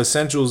going to have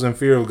essentials and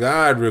Fear of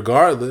God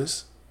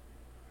regardless.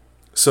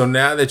 So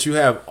now that you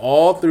have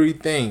all 3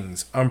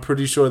 things, I'm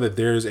pretty sure that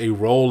there's a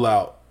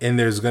rollout and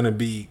there's going to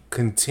be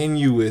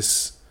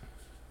continuous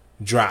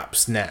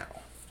drops now.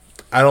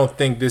 I don't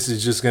think this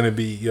is just going to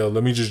be, yo,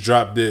 let me just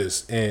drop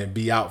this and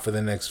be out for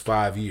the next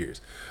 5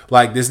 years.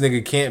 Like, this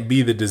nigga can't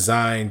be the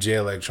design Jay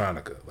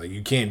Electronica. Like,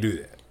 you can't do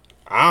that.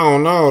 I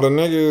don't know. The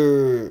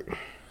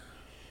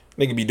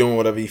nigga be doing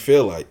whatever he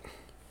feel like.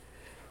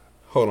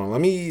 Hold on, let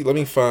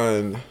me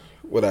find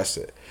what I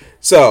said.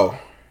 So,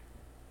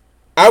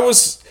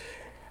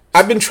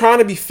 I've been trying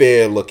to be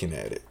fair looking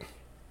at it,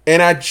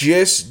 and I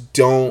just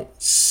don't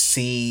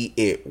see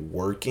it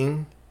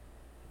working.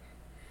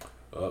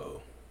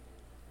 Uh-oh.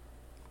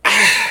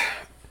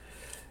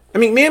 I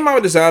mean, me and my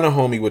designer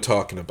homie were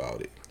talking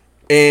about it,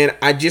 and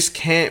I just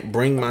can't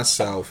bring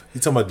myself.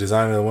 You talking about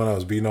designing the one I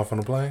was beating off on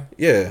the plane?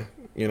 Yeah,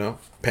 you know,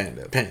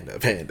 panda.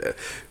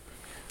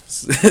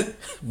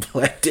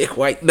 Black dick,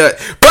 white nut.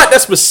 But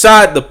that's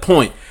beside the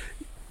point.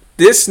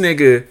 This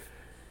nigga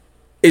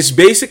is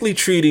basically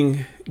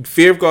treating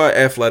Fear of God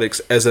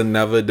Athletics as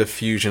another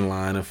diffusion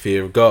line of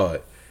Fear of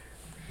God.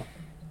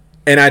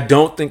 And I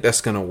don't think that's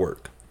going to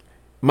work.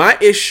 My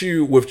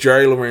issue with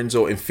Jerry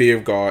Lorenzo and Fear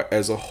of God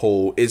as a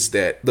whole is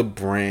that the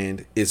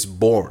brand is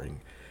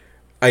boring.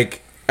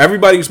 Like,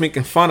 everybody was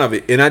making fun of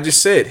it. And I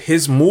just said,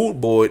 his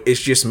mood board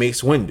is just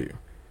Mace Windu.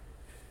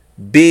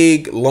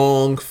 Big,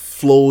 long,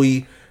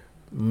 flowy,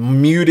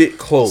 muted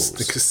clothes.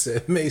 Nigga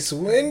said Mace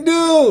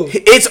Windu.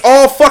 It's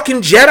all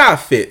fucking Jedi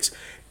fits.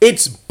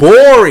 It's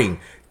boring.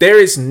 There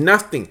is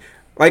nothing.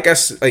 Like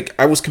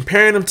I was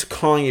comparing them to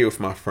Kanye with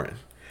my friend.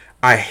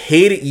 I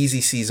hated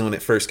Yeezy Season when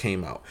it first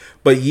came out.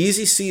 But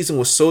Yeezy Season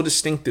was so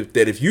distinctive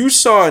that if you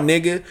saw a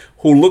nigga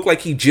who looked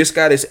like he just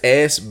got his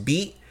ass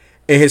beat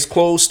and his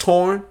clothes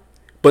torn,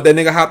 but that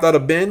nigga hopped out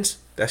of Benz,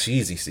 that's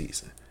Yeezy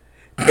Season.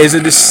 It's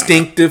a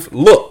distinctive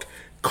look.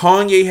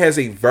 Kanye has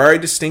a very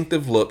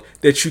distinctive look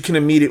that you can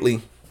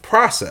immediately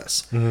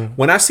process. Mm-hmm.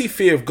 When I see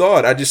Fear of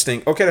God, I just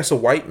think, okay, that's a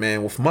white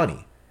man with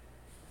money.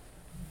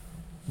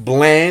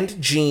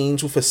 Bland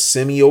jeans with a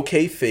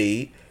semi-okay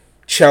fade,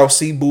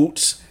 Chelsea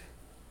boots,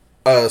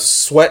 a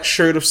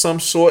sweatshirt of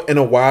some sort, and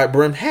a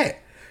wide-brimmed hat.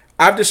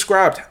 I've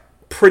described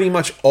pretty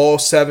much all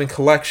 7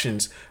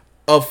 collections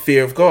of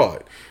Fear of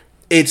God.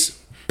 It's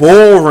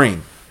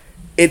boring.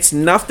 It's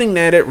nothing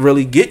that it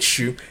really gets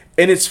you.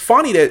 And it's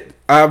funny that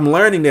I'm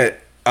learning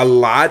that a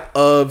lot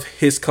of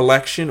his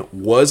collection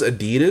was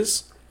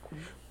Adidas,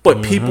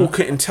 but people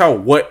couldn't tell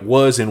what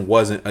was and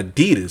wasn't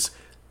Adidas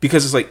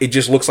because it's like it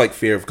just looks like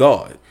Fear of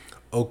God.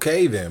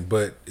 Okay, then,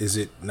 but is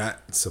it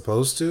not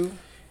supposed to?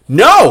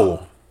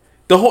 No,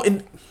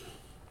 the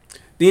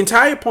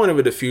entire point of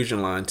a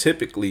diffusion line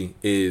typically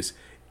is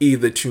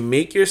either to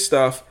make your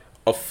stuff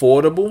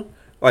affordable,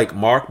 like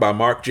Mark by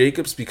Marc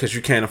Jacobs, because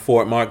you can't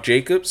afford Marc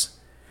Jacobs.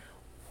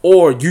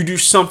 Or you do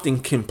something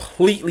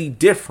completely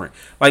different.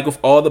 Like with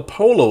all the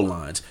Polo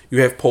lines,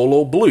 you have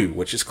Polo Blue,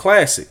 which is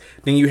classic.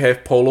 Then you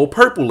have Polo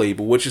Purple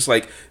Label, which is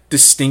like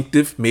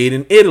distinctive made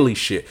in Italy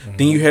shit.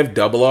 Then you have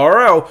Double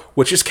RL,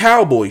 which is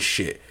cowboy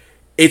shit.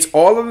 It's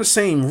all on the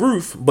same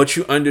roof, but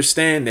you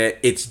understand that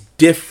it's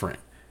different.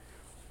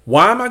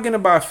 Why am I going to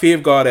buy Fear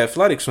of God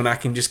Athletics when I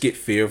can just get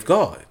Fear of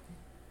God?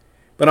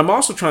 But I'm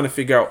also trying to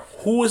figure out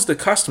who is the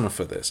customer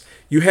for this.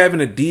 You have an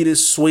Adidas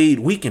suede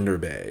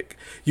weekender bag.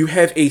 You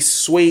have a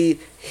suede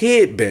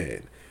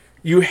headband.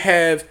 You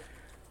have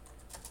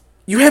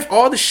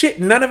all the shit.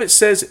 None of it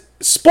says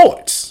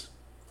sports.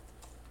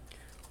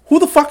 Who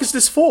the fuck is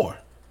this for?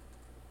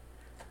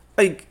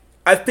 Like,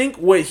 I think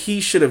what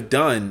he should have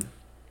done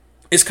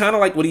is kind of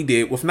like what he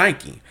did with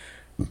Nike.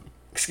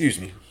 Excuse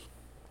me.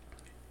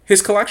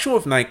 His collection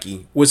with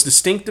Nike was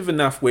distinctive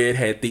enough where it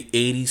had the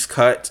 80s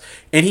cuts,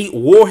 and he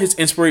wore his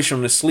inspiration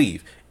on the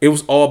sleeve. It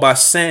was all by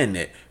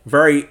Sandnet,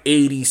 very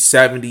 80s,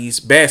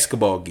 70s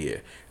basketball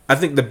gear. I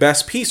think the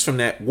best piece from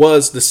that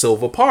was the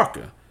silver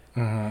Parker.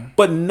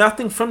 But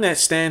nothing from that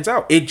stands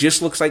out. It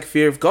just looks like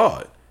Fear of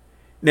God.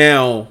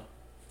 Now,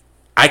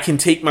 I can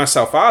take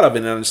myself out of it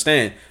and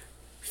understand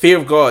Fear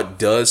of God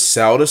does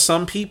sell to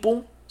some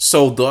people,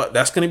 so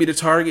that's going to be the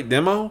target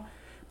demo.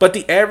 But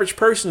the average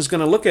person is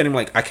going to look at him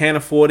like, I can't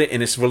afford it,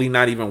 and it's really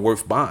not even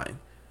worth buying.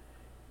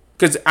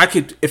 Because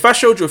if I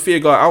showed you a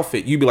Fear God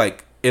outfit, you'd be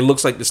like, it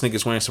looks like this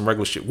nigga's wearing some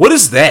regular shit. What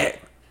is that?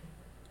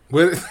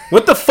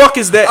 What the fuck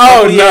is that?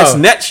 Oh, no.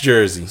 Nets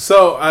jersey.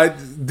 So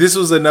this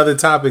was another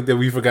topic that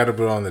we forgot to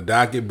put on the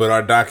docket, but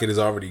our docket is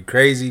already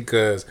crazy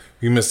because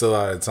we missed a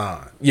lot of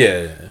time.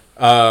 Yeah.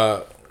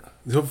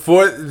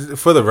 For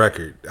the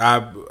record,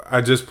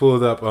 I just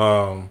pulled up.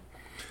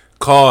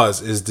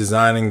 Cause is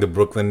designing the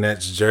Brooklyn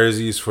Nets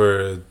jerseys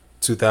for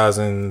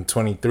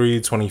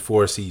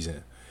 2023-24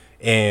 season.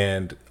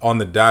 And on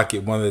the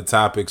docket, one of the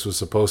topics was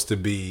supposed to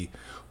be,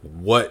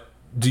 what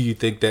do you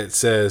think that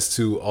says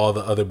to all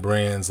the other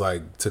brands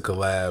like to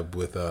collab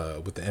with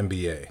the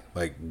NBA?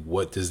 Like,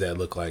 what does that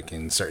look like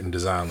in certain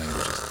design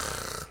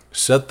languages?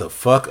 Shut the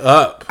fuck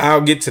up.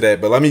 I'll get to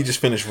that, but let me just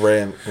finish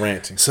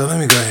ranting. So let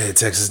me go ahead and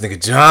text this nigga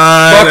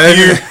John. Fuck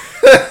you.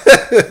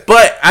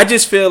 But I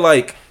just feel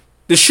like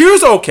the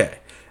shoes are okay.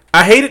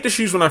 I hated the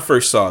shoes when I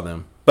first saw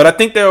them, but I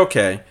think they're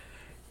okay.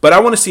 But I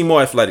want to see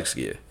more athletics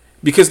gear.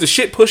 Because the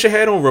shit Pusha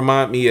had on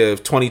remind me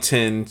of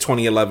 2010,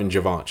 2011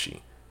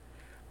 Givenchy.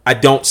 I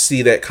don't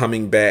see that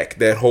coming back.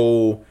 That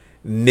whole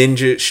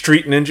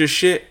street ninja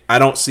shit, I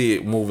don't see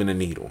it moving the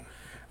needle.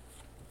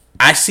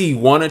 I see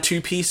one or two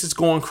pieces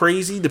going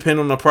crazy, depending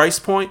on the price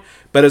point.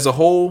 But as a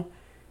whole,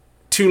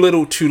 too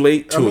little, too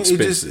late, too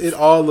expensive. It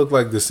all looked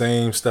like the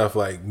same stuff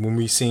like when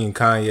we seen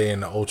Kanye in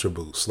the Ultra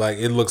Boost. Like,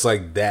 it looks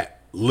like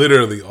that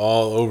literally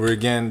all over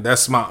again.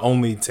 That's my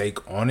only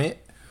take on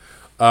it.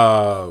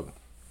 That's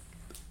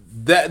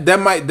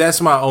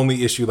my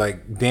only issue.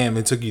 Like, damn,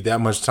 it took you that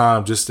much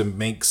time just to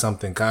make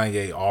something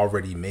Kanye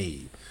already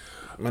made.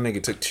 My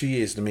nigga took 2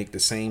 years to make the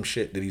same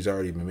shit that he's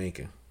already been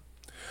making.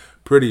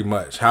 Pretty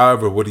much.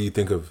 However, what do you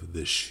think of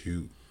the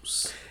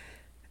shoes?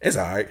 It's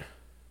alright.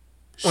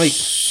 Like,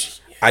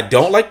 I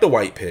don't like the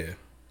white pair.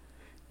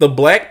 The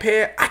black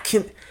pair,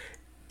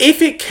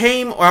 if it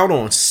came out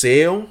on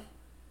sale,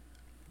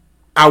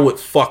 I would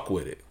fuck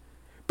with it.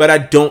 But I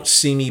don't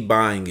see me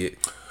buying it.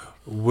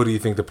 What do you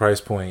think the price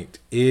point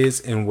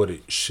is and what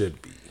it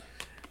should be?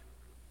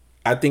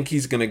 I think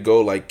he's going to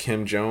go like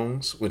Kim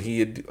Jones when he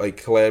had like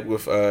collabed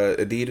with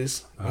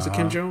Adidas. Was it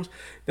Kim Jones?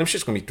 Them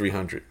shit's going to be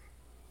 $300.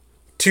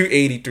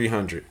 $280,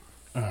 $300.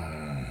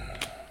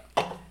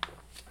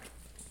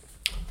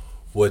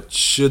 What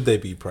should they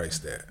be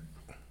priced at?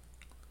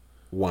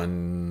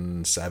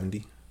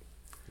 $170.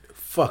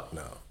 Fuck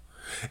no.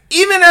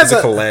 Even as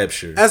a collab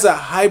shoe. As a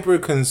hyper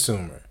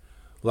consumer,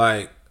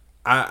 like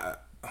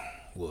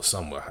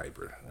somewhat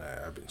hyper.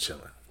 I've been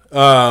chilling.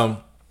 I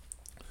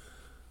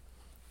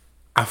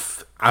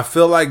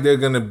feel like they're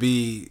gonna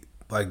be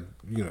like,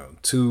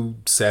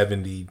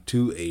 $270,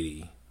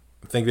 $280.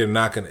 I think they're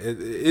not gonna.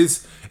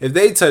 If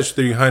they touch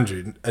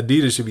 $300,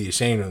 Adidas should be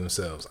ashamed of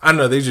themselves. I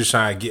know they're just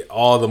trying to get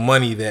all the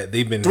money that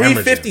they've been.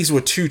 $350s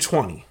were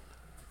 $220.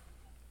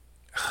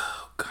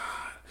 Oh God!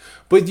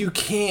 But you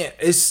can't.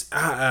 It's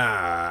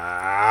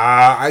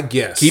I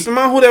guess. Keep in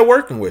mind who they're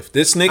working with.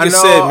 This nigga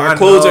said my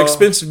clothes are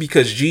expensive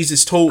because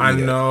Jesus told me. I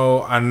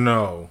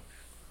know.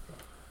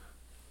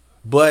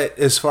 But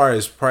as far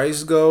as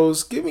price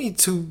goes, give me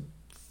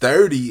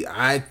 $230.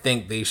 I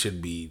think they should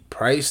be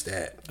priced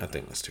at. I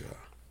think that's too high.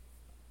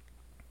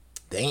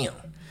 Damn.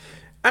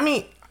 I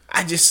mean,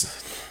 I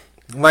just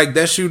like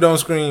that shoe don't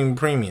scream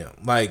premium.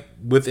 Like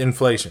with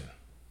inflation,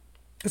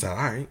 it's all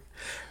right.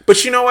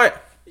 But you know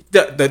what?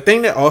 The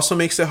thing that also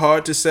makes it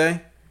hard to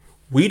say,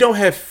 we don't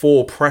have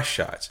full press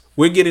shots.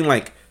 We're getting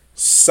like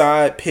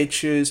side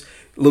pictures,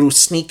 little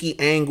sneaky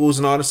angles,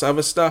 and all this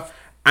other stuff.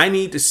 I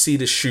need to see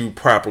the shoe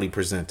properly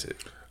presented.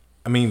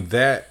 I mean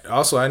that.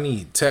 Also, I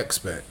need tech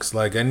specs.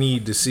 Like I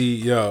need to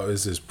see,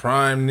 is this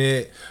prime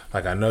knit?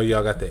 Like I know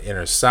y'all got the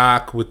inner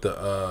sock with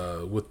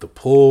the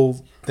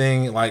pull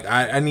thing. Like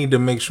I need to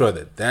make sure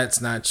that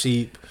that's not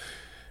cheap.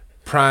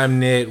 Prime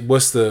knit.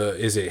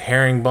 Is it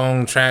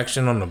herringbone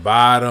traction on the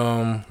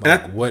bottom?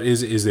 Like what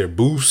is it? Is there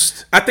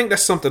boost? I think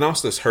that's something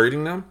else that's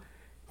hurting them.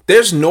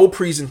 There's no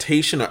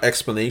presentation or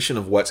explanation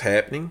of what's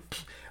happening.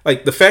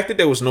 Like the fact that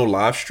there was no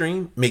live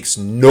stream makes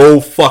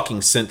no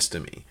fucking sense to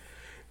me.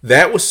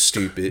 That was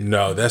stupid.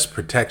 No, that's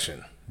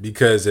protection.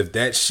 Because if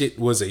that shit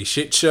was a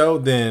shit show,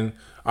 then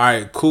all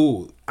right,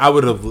 cool. I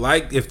would have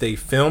liked if they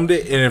filmed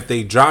it and if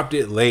they dropped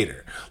it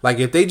later. Like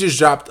if they just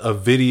dropped a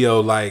video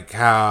like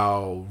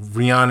how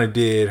Rihanna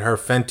did her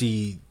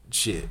Fenty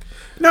shit.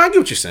 No, I get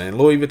what you're saying.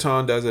 Louis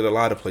Vuitton does it. A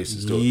lot of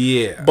places do it.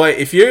 Yeah. But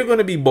if you're going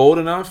to be bold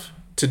enough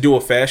to do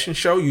a fashion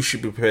show, you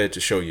should be prepared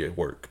to show your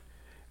work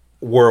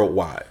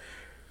worldwide.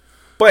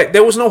 But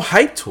there was no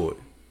hype to it.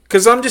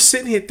 Because I'm just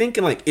sitting here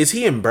thinking, like, is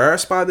he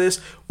embarrassed by this?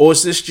 Or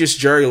is this just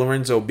Jerry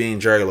Lorenzo being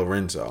Jerry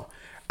Lorenzo?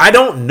 I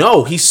don't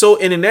know. He's so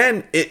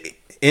enigmatic.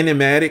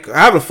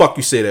 How the fuck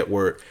you say that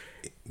word?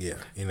 Yeah.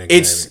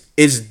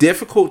 It's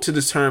difficult to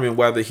determine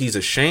whether he's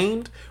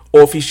ashamed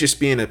or if he's just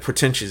being a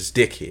pretentious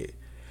dickhead.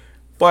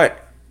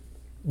 But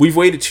we've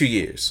waited 2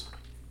 years.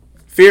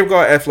 Fear of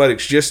God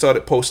Athletics just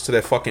started posting to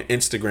their fucking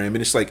Instagram, and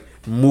it's like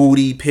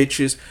moody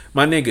pictures.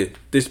 My nigga,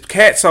 this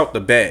cat's out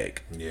the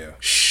bag. Yeah.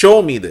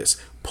 Show me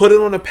this. Put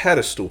it on a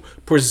pedestal.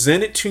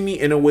 Present it to me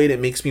in a way that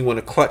makes me want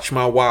to clutch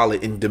my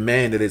wallet and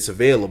demand that it's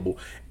available.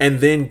 And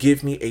then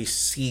give me a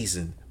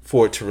season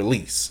for it to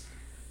release.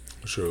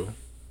 True.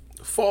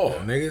 Fall,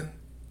 nigga.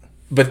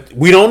 But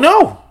we don't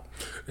know.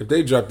 If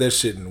they drop that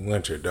shit in the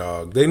winter,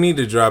 dog, they need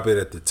to drop it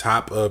at the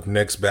top of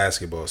next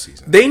basketball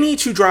season. They need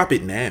to drop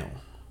it now.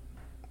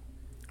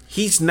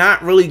 He's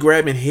not really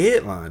grabbing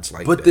headlines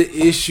like that. But the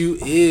issue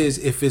is,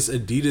 if it's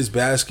Adidas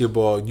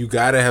basketball, you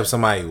gotta have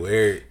somebody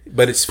wear it.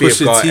 But it's Fear of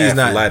God Athletics.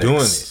 Not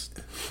doing it.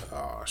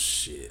 Oh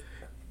shit!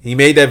 He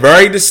made that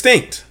very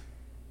distinct.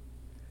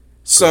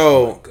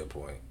 So, good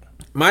point.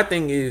 My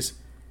thing is,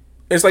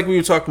 it's like we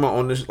were talking about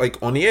on this,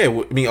 like on the air.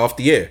 Off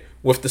the air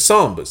with the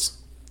Sambas.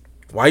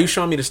 Why are you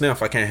showing me this now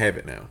if I can't have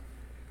it now?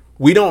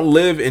 We don't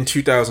live in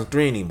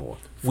 2003 anymore.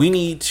 We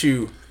need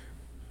to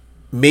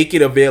make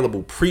it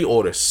available,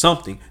 pre-order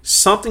something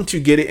to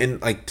get it in,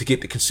 like to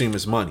get the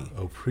consumers money.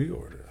 Oh,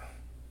 pre-order.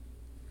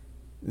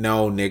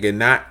 No, nigga,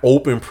 not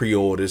open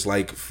pre-orders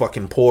like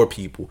fucking poor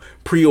people.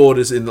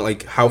 Pre-orders in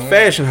like how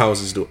fashion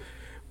houses do it.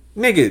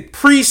 Nigga,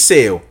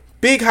 pre-sale.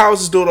 Big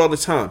houses do it all the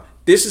time.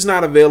 This is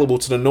not available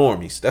to the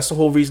normies. That's the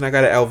whole reason I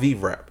got an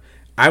LV wrap.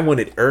 I want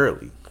it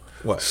early.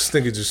 What? This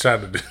nigga just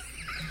tried to do.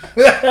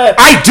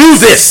 I do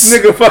this.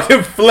 Nigga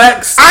fucking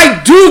flex.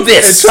 I do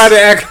this. And try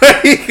to act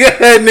like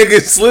that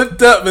nigga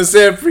slipped up and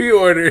said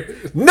pre-order.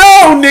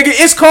 No, nigga,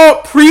 it's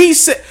called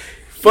pre-sale.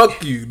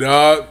 Fuck you,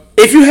 dog.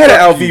 If you had an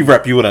LV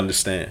rep, you would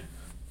understand.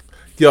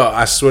 Yo,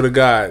 I swear to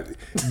God,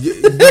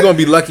 you're gonna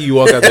be lucky you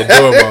walk out the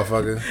door,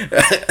 motherfucker.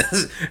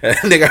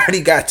 Nigga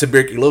already got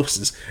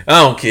tuberculosis.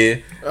 I don't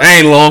care. I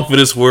ain't long for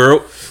this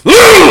world.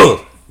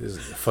 This is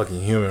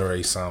fucking human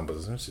race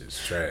Sambas. This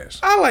shit's trash.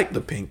 I like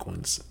the pink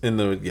ones and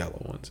the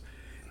yellow ones.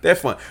 They're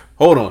fun.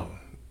 Hold on.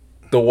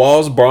 The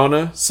Walls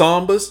Bronner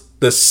Sambas,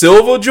 the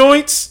silver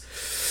joints.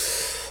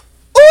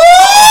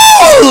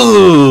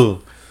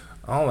 Ooh!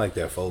 I don't like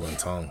that folding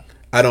tongue.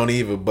 I don't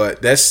either,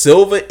 but that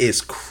silver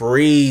is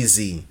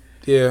crazy.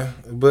 Yeah,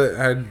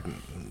 but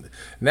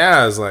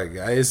now it's like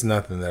it's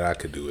nothing that I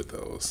could do with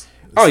those.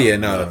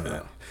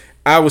 No.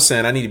 I was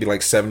saying I need to be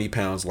like 70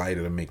 pounds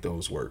lighter to make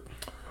those work.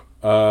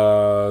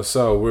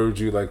 So where would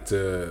you like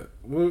to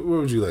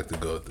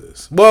go with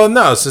this? Well,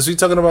 no, since we're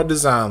talking about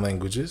design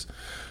languages,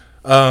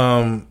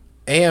 AMM,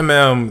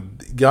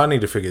 y'all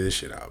need to figure this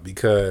shit out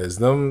because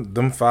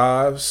them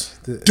fives,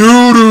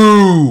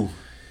 doo-doo.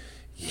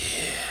 Yeah,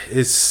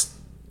 it's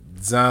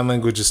design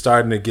language is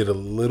starting to get a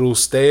little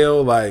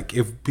stale. Like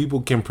if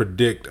people can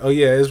predict, oh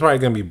yeah, it's probably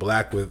gonna be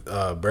black with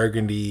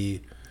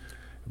burgundy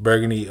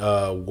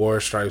war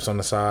stripes on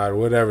the side, or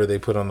whatever they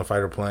put on the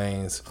fighter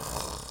planes.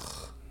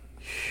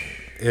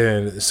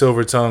 And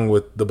silver tongue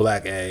with the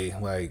black A.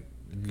 Like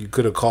you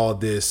could have called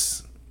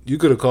this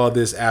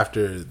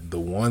after the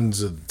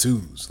ones or the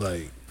twos.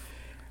 Like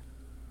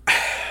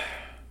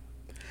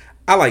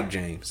I like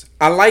James.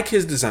 I like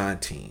his design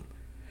team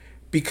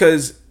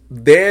because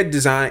their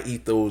design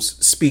ethos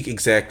speak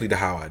exactly to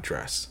how I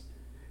dress.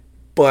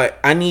 But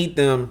I need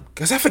them,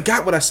 because I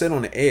forgot what I said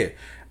on the air.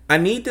 I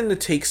need them to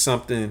take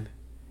something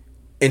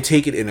and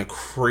take it in a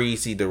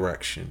crazy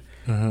direction.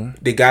 Mm-hmm.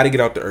 They got to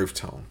get out the earth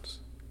tones.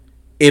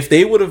 If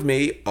they would have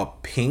made a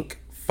pink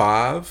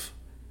 5,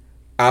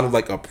 out of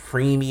like a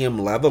premium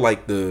leather,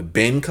 like the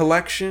Ben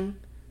collection,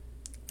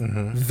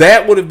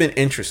 that would have been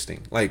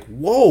interesting. Like,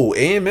 whoa,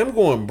 A&M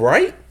going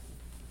bright?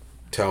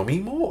 Tell me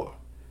more.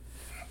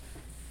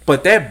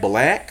 But that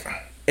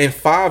black and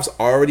 5s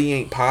already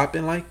ain't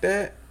popping like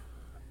that.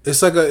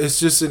 It's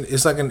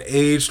like an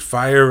aged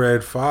fire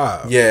red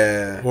 5.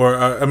 Yeah. Or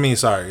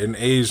an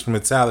aged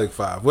metallic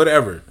 5.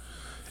 Whatever.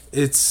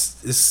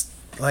 It's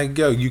like,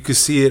 yo, you could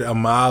see it a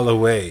mile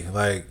away.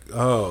 Like,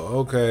 oh,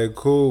 okay,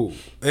 cool.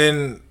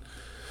 And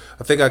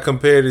I think I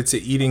compared it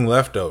to eating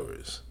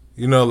leftovers.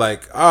 You know,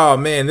 like, oh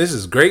man, this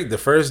is great the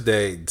first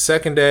day.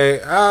 Second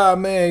day,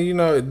 man, you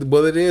know,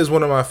 well, it is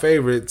one of my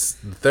favorites.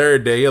 The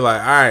third day, you're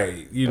like, all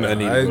right, you know, I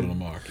need to go to the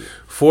market.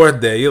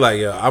 Fourth day, you're like,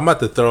 yo, I'm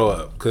about to throw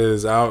up.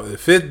 Because the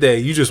fifth day,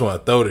 you just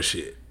want to throw the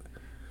shit.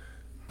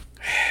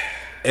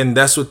 And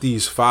that's what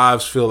these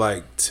 5s feel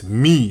like to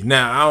me.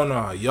 Now, I don't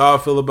know how y'all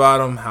feel about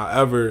them.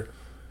 However,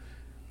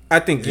 I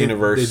think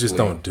universally, they just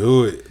don't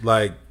do it.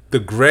 Like the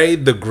gray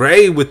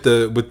with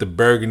the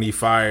burgundy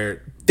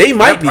fire, they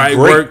might be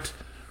great.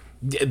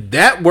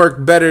 That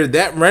worked better.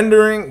 That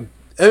rendering,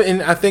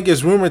 and I think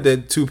it's rumored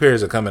that 2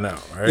 pairs are coming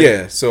out, right?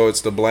 Yeah, so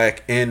it's the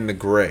black and the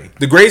gray.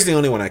 The gray's the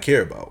only one I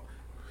care about.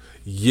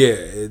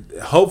 Yeah,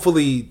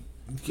 hopefully,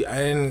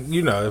 and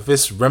you know, if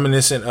it's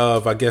reminiscent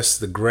of, I guess,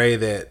 the gray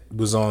that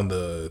was on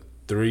the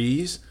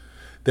 3s,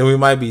 then we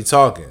might be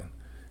talking.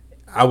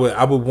 I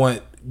would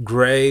want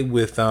gray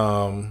with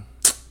what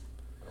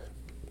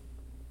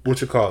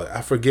you call it?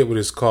 I forget what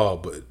it's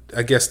called, but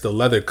I guess the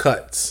leather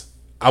cuts.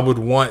 I would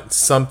want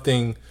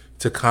something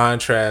to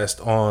contrast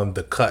on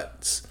the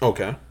cuts.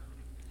 Okay.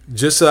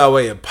 Just so that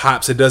way it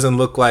pops. It doesn't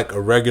look like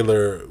a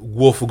regular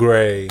wolf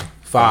gray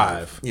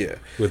 5. Yeah.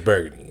 With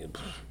burgundy.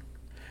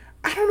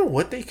 I don't know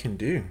what they can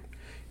do.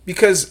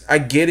 Because I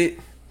get it.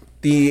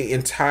 The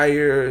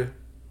entire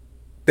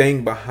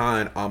thing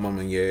behind Alma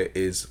Mater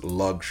is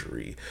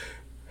luxury.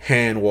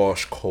 Hand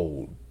wash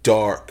cold.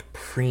 Dark.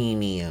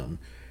 Premium.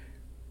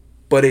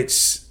 But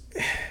it's...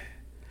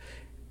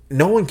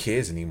 no one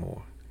cares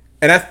anymore.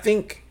 And I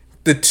think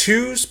the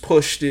 2s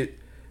pushed it.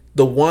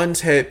 The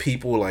 1s had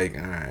people like,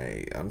 all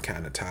right, I'm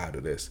kind of tired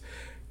of this.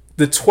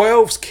 The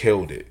 12s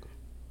killed it.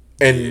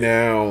 And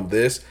now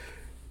this.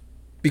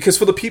 Because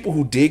for the people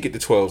who did get the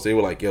 12s, they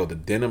were like, yo, the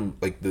denim,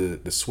 like the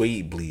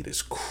suede bleed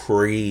is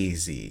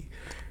crazy.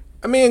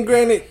 I mean,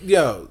 granted,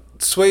 yo,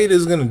 suede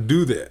is going to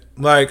do that.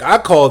 Like, I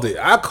called it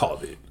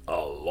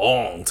a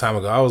long time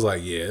ago. I was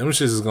like, yeah, them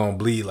shits is going to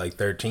bleed like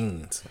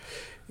 13s.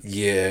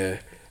 Yeah.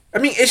 I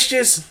mean, it's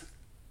just...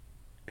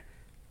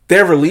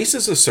 their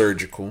releases are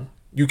surgical.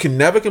 You can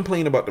never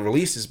complain about the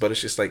releases, but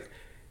it's just like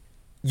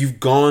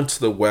you've gone to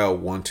the well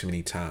one too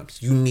many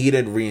times. You need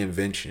a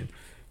reinvention.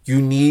 You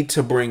need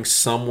to bring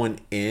someone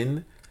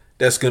in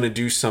that's going to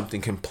do something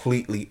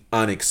completely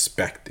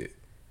unexpected.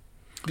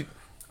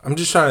 I'm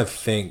just trying to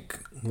think,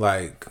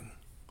 like,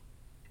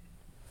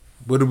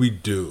 what do we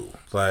do?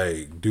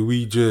 Like, do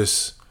we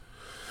just...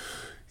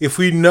 if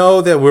we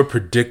know that we're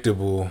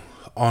predictable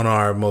on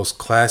our most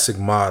classic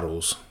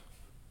models...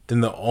 then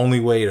the only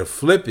way to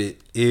flip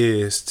it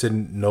is to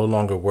no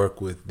longer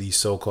work with these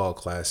so-called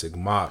classic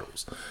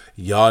models.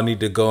 Y'all need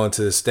to go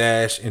into the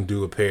stash and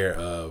do a pair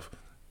of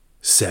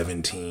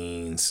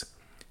 17s.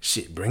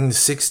 Shit, bring the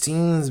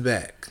 16s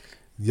back.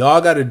 Y'all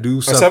got to do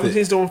something. Are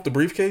 17s doing with the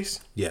briefcase?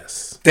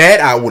 Yes.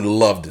 That I would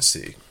love to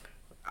see.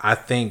 I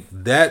think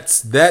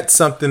that's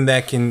something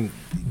that can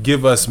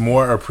give us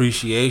more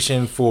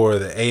appreciation for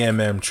the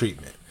A&M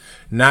treatment.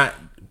 Not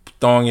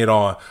throwing it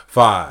on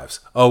 5s.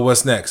 Oh,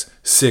 what's next?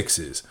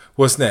 6s.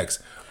 What's next?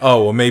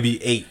 Oh, well, maybe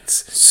 8s.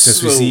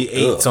 Since we see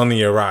 8s on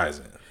the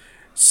horizon.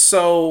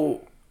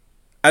 So,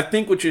 I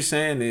think what you're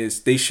saying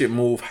is they should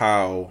move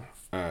how...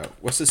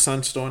 what's his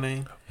son's store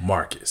name?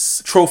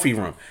 Marcus. Trophy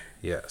Room.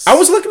 Yes. I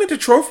was looking at the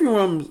Trophy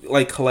Room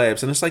like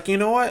collabs, and it's like, you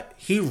know what?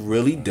 He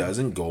really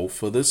doesn't go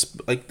for this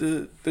like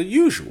the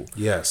usual.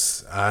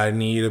 Yes, I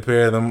need a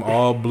pair of them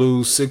all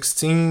blue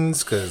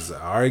 16s because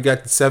I already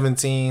got the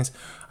 17s.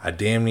 I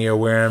damn near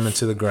wear them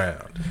into the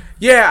ground.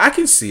 Yeah, I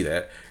can see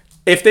that.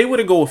 If they were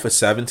to go with a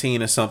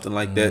 17 or something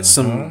like that,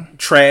 some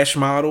trash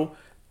model,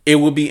 it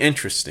would be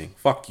interesting.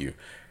 Fuck you.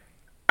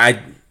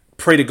 I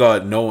pray to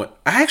God no one...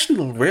 I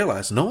actually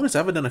realized no one has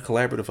ever done a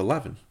collaborative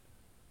 11.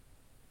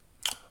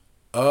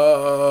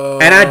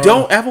 And I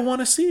don't ever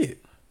want to see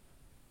it.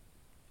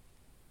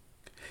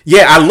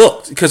 Yeah, I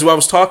looked because I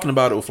was talking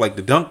about it with like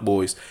the Dunk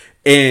Boys,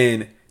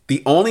 and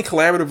the only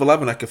collaborative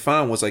 11 I could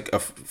find was like a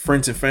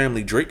Friends and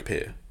Family Drake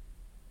pair.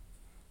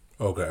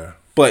 Okay.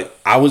 But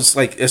I was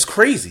like, it's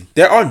crazy.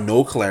 There are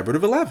no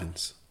collaborative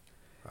 11s.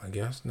 I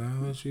guess now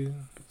that you...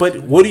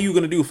 But what are you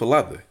going to do with a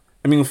leather?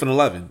 I mean, with an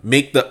 11.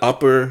 Make the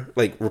upper,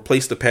 like,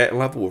 replace the patent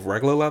leather with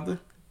regular leather?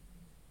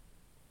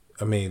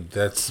 I mean,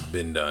 that's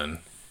been done.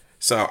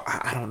 So,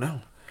 I don't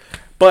know.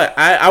 But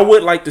I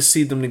would like to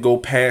see them to go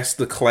past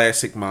the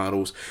classic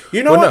models.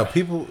 You know what?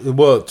 No,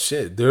 well,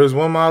 shit. There was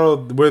one model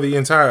where the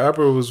entire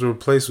upper was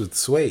replaced with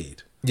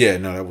suede. Yeah,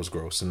 no, that was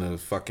gross. And the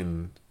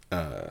fucking...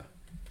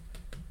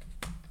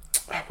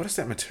 what is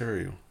that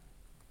material?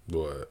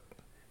 What?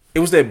 It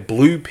was that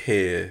blue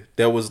pair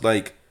that was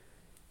like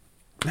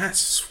not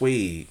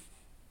suede.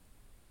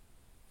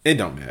 It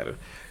don't matter.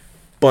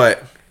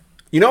 But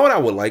you know what I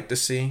would like to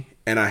see,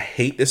 and I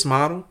hate this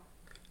model?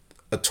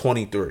 A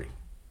 23.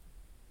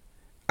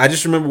 I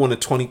just remember when the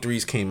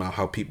 23s came out,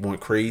 how people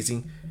went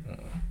crazy.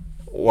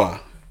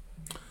 Why?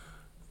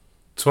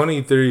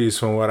 23s,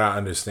 from what I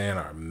understand,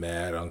 are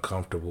mad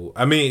uncomfortable.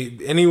 I mean,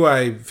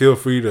 anybody feel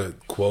free to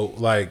quote,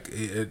 like,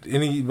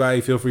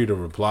 anybody feel free to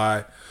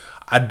reply.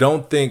 I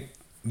don't think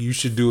you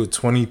should do a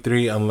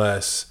 23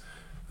 unless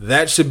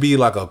that should be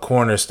like a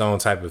cornerstone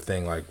type of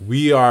thing. Like,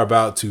 we are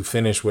about to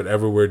finish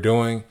whatever we're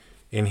doing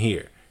in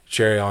here.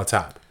 Cherry on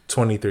top.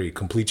 23,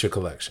 complete your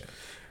collection.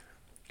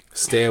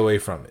 Stay away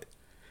from it.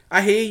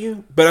 I hear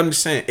you, but I'm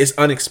just saying, it's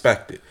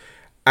unexpected.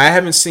 I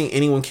haven't seen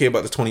anyone care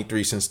about the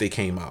 23 since they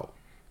came out.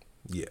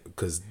 Yeah,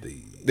 because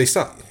they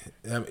suck.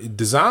 I mean,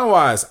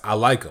 design-wise, I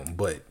like them,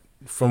 but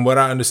from what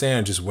I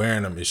understand, just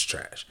wearing them is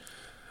trash.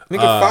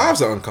 Nigga,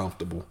 5s are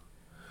uncomfortable.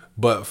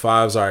 But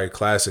 5s are a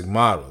classic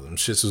model. Them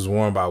shits was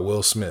worn by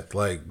Will Smith.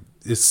 Like,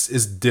 it's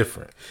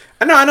different.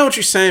 I know what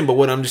you're saying, but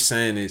what I'm just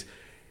saying is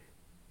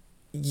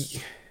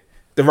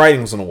the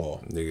writing's on the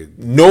wall. Nigga,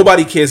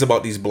 nobody cares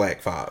about these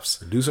black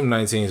 5s. Do some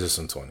 19s or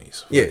some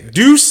 20s. Yeah,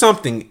 do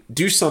something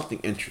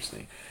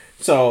interesting.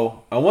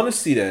 So I want to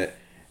see that.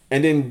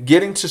 And then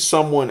getting to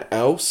someone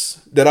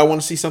else that I want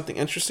to see something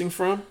interesting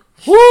from.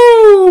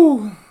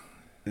 Woo!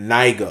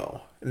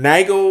 Nigo.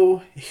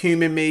 Nigo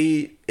Human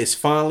Made is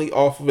finally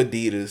off of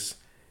Adidas.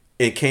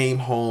 It came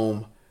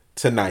home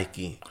to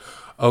Nike.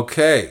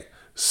 Okay.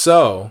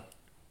 So,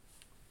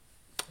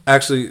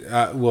 actually,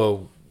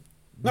 we'll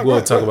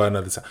talk about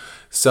another time.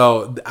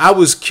 So, I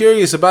was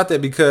curious about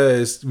that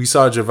because we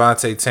saw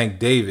Javante Tank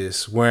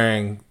Davis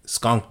wearing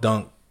Skunk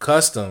Dunk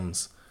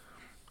Customs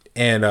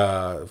and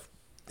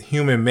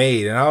Human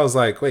Made, and I was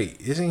like, wait,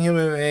 isn't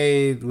Human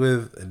Made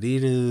with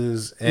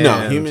Adidas? And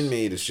no, Human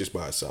Made is just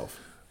by itself.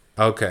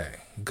 Okay,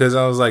 because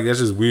I was like, that's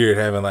just weird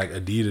having like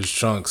Adidas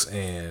trunks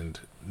and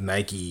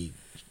Nike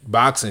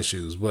boxing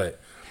shoes, but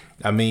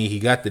I mean, he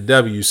got the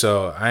W,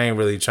 so I ain't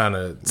really trying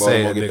to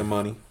say Baltimore get the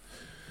money.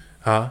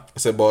 Huh? I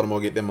said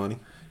Baltimore get their money.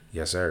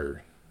 Yes,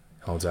 sir.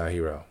 Hometown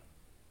hero.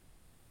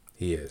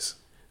 He is.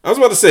 I was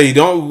about to say,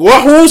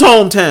 who's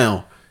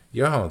hometown?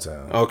 Your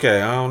hometown.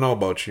 Okay, I don't know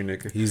about you,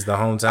 nigga. He's the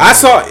hometown. I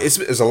saw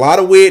it's a lot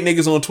of weird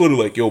niggas on Twitter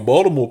like, yo,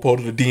 Baltimore part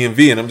of the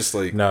DMV, and I'm just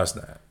like, no, it's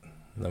not.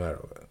 No matter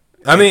what.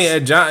 I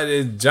mean,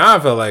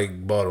 John felt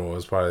like Baltimore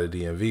was part of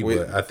the DMV, wait,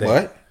 but I think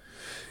what?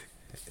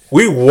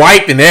 We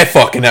wiped in that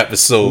fucking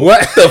episode.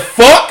 What the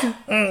fuck?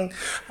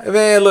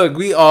 Man, look,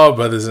 we all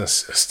brothers and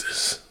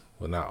sisters.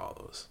 Well, not all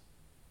of us.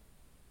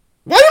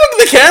 Why you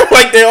look at the camera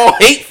like they're all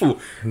hateful?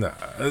 Nah.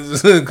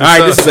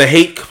 Alright, this is a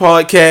hate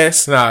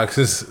podcast. Nah,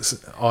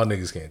 because all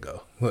niggas can't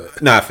go.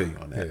 Nah, I feel you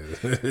on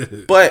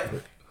that. But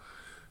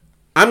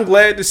I'm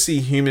glad to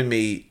see Human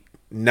Made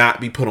not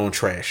be put on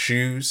trash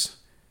shoes.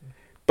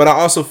 But I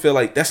also feel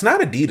like that's not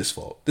Adidas'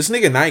 fault. This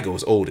nigga Nigo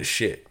is old as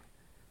shit.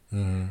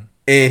 Mm-hmm.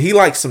 And he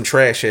likes some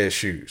trash ass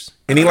shoes.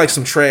 And he likes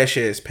some trash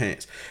ass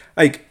pants.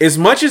 Like, as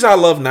much as I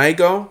love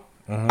Nigo,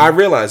 I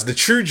realize the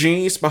true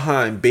genius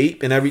behind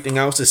Bape and everything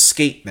else is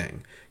Skate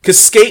Thing. Because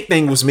Skate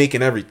Thing was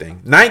making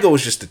everything. Nigo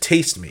was just a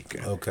taste maker.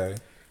 Okay.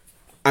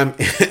 I'm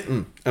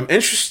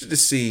interested to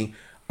see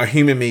a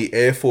Human Made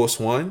Air Force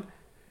One.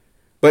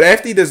 But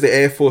after he does the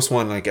Air Force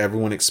One like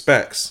everyone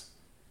expects,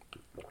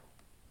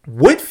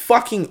 what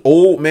fucking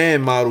old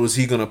man model is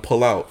he going to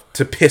pull out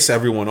to piss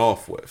everyone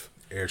off with?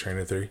 Air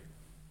Trainer 3?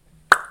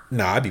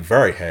 Nah, I'd be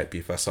very happy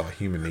if I saw a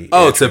Human Made.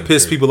 Oh, to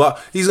piss people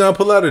off. He's going to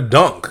pull out a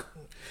dunk.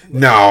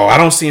 No, I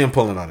don't see him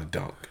pulling out a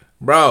dunk.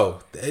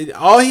 Bro,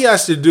 all he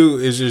has to do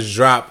is just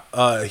drop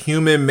a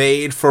Human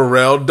Made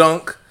Pharrell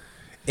dunk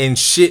and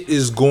shit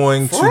is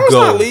going to go. Pharrell's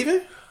not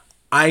leaving.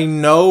 I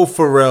know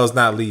Pharrell's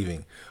not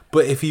leaving.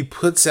 But if he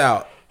puts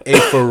out a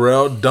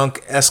Pharrell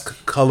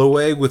dunk-esque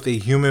colorway with a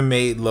Human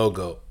Made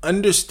logo,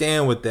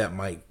 understand what that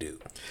might do.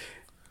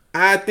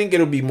 I think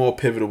it'll be more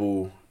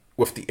pivotal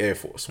with the Air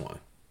Force One.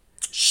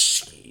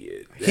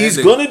 Shit. He's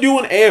going to do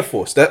an Air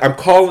Force. I'm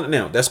calling it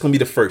now. That's going to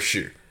be the first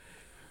shoe.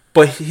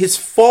 But his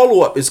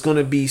follow-up is going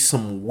to be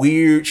some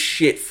weird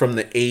shit from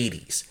the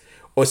 80s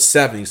or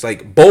 70s.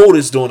 Like, Bold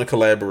is doing a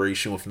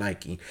collaboration with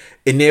Nike.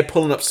 And they're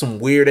pulling up some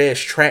weird-ass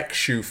track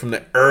shoe from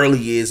the early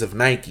years of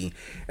Nike.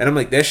 And I'm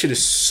like, that shit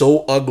is so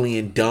ugly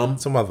and dumb.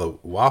 Some of the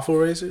waffle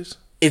racers?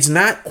 It's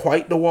not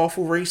quite the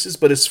waffle racers,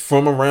 but it's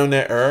from around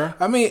that era.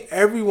 I mean,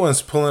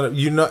 everyone's pulling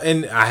up,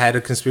 and I had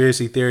a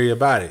conspiracy theory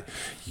about it.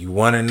 You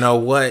want to know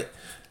what?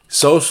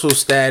 Social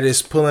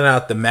Status pulling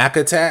out the Mac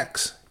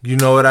Attacks. You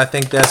know what I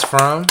think that's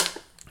from?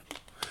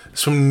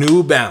 It's from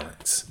New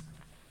Balance.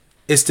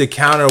 It's to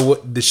counter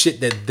what the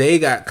shit that they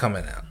got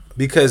coming out.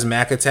 Because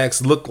Mac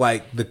Attacks look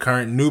like the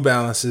current New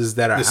Balances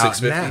that are the out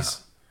 650s? now.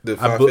 The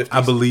 550s?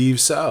 I believe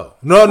so.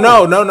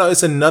 No.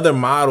 It's another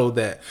model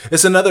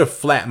it's another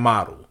flat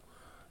model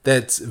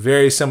that's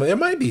very similar. It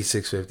might be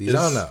 650s. I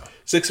don't know.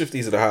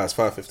 650s are the highs,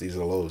 550s are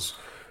the lows.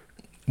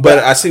 But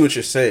I see what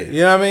you're saying.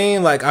 You know what I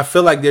mean? Like, I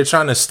feel like they're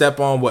trying to step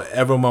on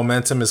whatever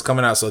momentum is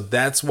coming out. So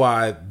that's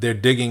why they're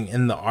digging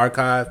in the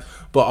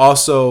archive. But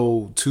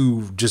also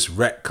to just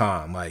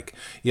retcon. Like,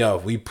 yo,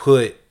 we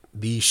put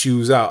these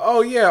shoes out.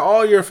 Oh, yeah,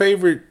 all your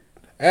favorite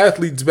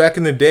athletes back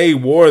in the day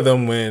wore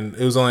them when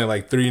it was only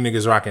like 3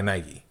 niggas rocking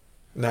Nike.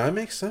 Nah, it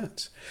makes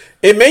sense.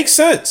 It makes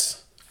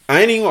sense.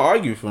 I ain't even gonna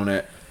argue from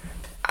that.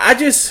 I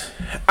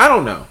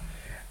don't know.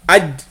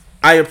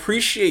 I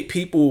appreciate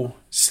people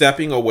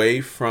stepping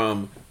away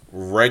from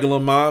regular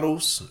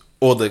models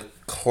or the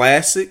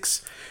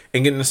classics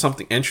and getting into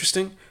something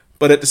interesting.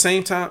 But at the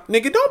same time,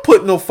 nigga, don't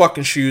put no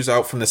fucking shoes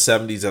out from the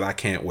 70s that I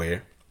can't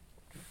wear.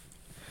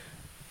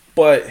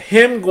 But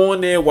him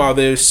going there while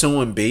they're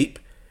suing Bape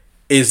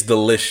is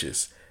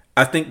delicious.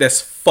 I think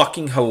that's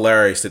fucking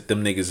hilarious that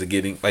them niggas are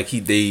getting, like,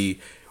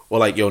 or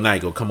like, yo,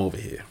 Nigo, come over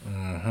here.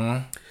 Mm-hmm.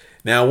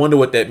 Now, I wonder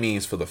what that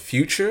means for the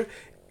future.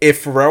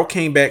 If Pharrell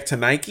came back to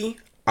Nike,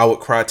 I would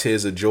cry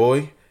tears of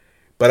joy.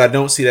 But I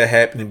don't see that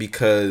happening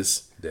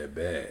because... that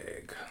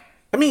bag.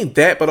 I mean,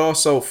 that, but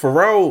also,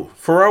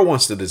 Pharrell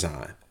wants to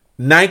design.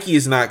 Nike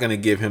is not going to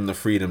give him the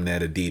freedom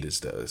that Adidas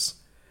does.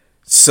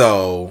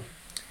 So,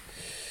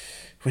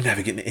 we're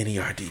never getting any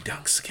RD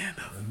dunks again.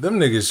 Them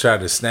niggas tried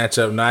to snatch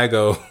up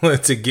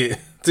Nigo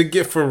to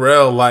get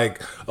Pharrell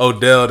like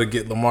Odell to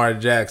get Lamar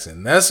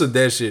Jackson. That's what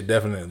that shit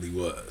definitely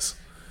was.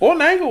 Or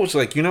Nigo was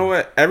like, you know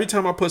what? Every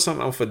time I put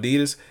something on for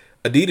Adidas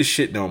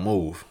shit don't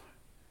move.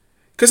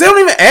 Because they don't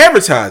even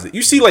advertise it.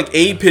 You see like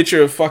a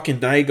picture of fucking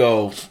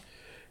Nigo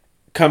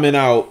coming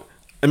out.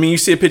 I mean, you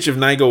see a picture of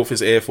Nigo with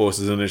his Air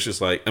Forces and it's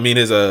just like, I mean,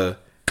 there's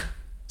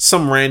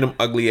some random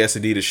ugly ass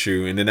Adidas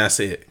shoe and then that's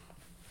it.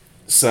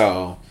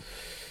 So,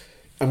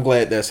 I'm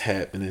glad that's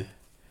happening.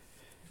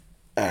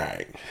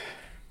 Alright.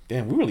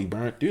 Damn, we really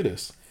burned through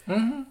this.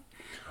 Mm-hmm.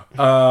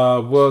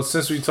 Well,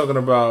 since we're talking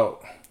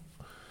about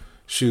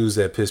shoes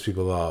that piss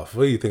people off,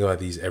 what do you think about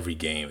these every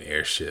game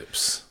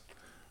airships?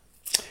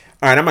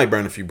 All right, I might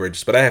burn a few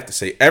bridges, but I have to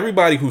say,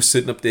 everybody who's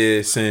sitting up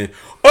there saying,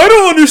 I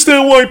don't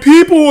understand why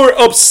people are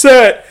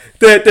upset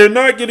that they're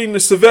not getting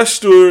the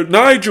Sylvester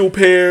Nigel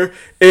pair,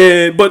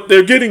 but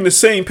they're getting the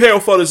same pair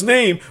without his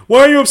name.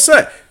 Why are you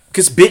upset?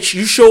 Because, bitch,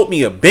 you showed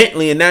me a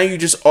Bentley and now you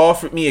just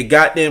offered me a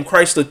goddamn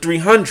Chrysler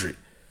 300.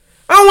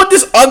 I don't want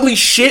this ugly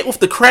shit with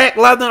the crack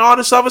leather and all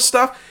this other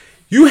stuff.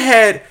 You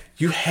had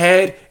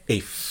a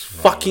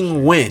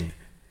fucking win,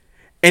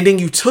 and then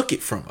you took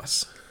it from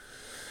us.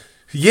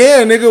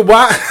 Yeah, nigga,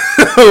 why?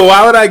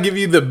 Why would I give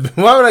you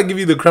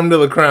the creme de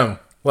la creme?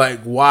 Like,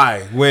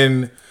 why?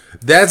 When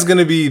that's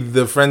gonna be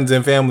the friends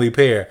and family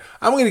pair,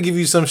 I'm gonna give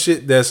you some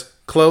shit that's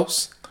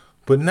close,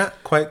 but not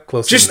quite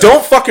close. Just enough.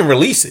 Don't fucking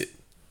release it.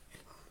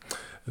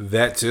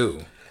 That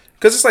too,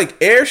 because it's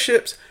like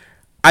airships.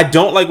 I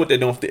don't like what they're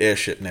doing with the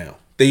airship now.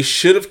 They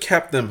should have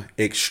kept them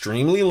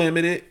extremely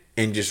limited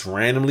and just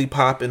randomly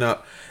popping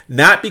up,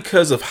 not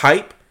because of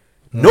hype.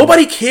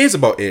 Nobody cares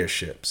about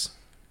airships.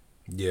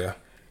 Yeah.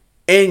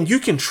 And you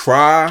can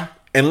try,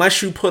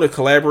 unless you put a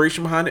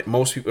collaboration behind it,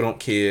 most people don't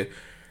care.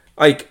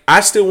 Like,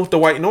 I still want the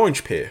white and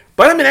orange pair.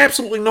 But I'm in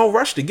absolutely no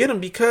rush to get them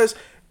because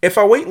if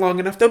I wait long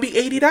enough, they'll be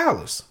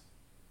 $80.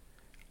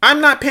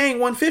 I'm not paying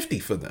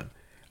 $150 for them.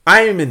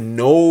 I am in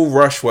no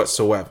rush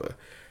whatsoever.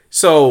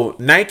 So,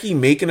 Nike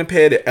making a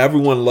pair that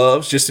everyone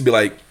loves just to be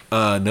like,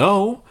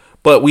 no,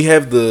 but we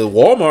have the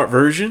Walmart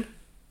version.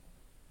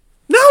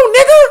 No,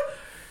 nigga!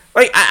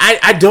 Like,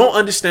 I don't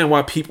understand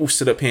why people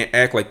sit up here and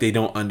act like they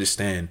don't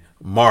understand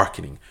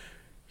marketing.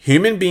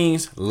 Human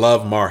beings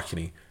love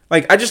marketing.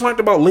 Like, I just learned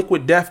about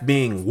Liquid Death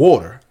being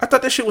water. I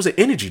thought that shit was an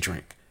energy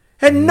drink.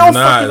 Had no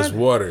fucking it's idea.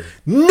 Water.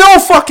 No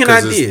fucking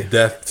idea. It's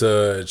death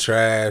to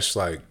trash.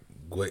 Like,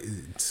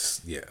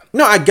 yeah.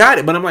 No, I got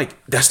it, but I'm like,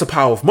 that's the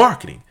power of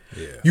marketing.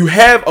 Yeah. You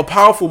have a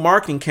powerful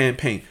marketing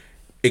campaign.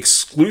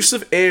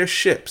 Exclusive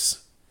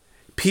airships.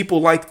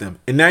 People like them.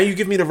 And now you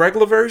give me the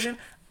regular version.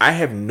 I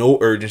have no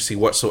urgency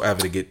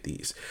whatsoever to get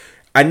these.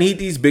 I need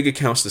these big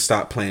accounts to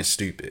stop playing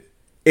stupid.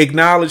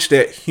 Acknowledge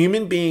that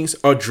human beings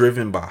are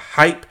driven by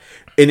hype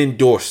and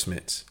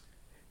endorsements.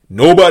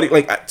 Nobody,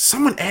 like,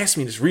 someone asked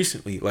me this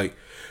recently, like,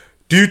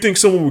 do you think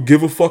someone would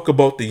give a fuck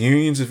about the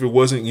unions if it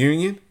wasn't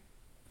union?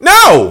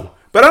 No!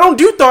 But I don't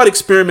do thought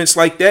experiments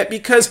like that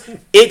because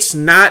it's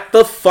not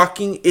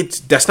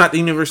that's not the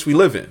universe we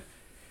live in.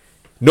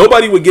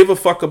 Nobody would give a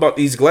fuck about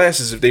these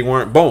glasses if they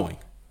weren't Boeing.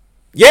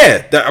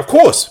 Yeah, of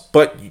course,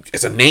 but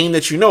it's a name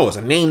that you know, it's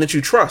a name that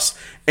you trust,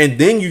 and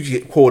then you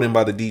get pulled in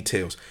by the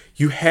details.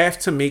 You have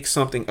to make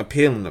something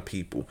appealing to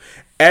people.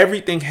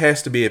 Everything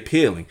has to be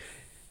appealing.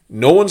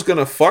 No one's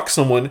gonna fuck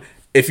someone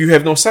if you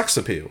have no sex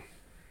appeal.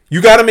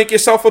 You gotta make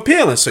yourself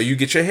appealing, so you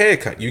get your hair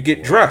cut, you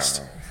get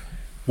dressed.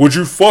 Would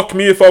you fuck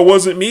me if I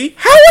wasn't me?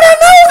 How would I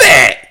know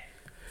that?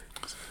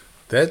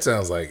 That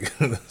sounds like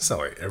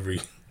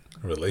every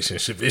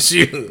relationship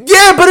issue.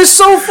 Yeah, but it's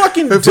so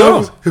fucking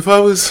dumb.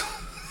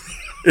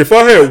 If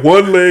I had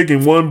one leg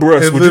and one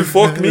breast, would you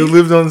fuck me? And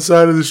lived on the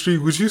side of the street,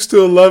 would you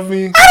still love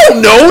me? I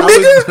don't know,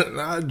 nigga.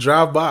 I'd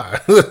drive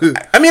by.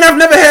 I mean, I've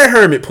never had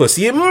hermit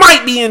pussy. It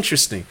might be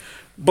interesting.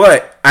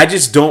 But I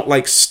just don't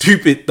like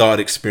stupid thought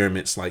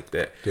experiments like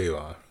that.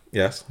 Davon.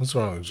 Yes? What's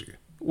wrong with you?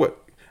 What?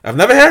 I've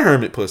never had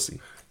hermit pussy.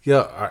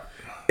 Yeah.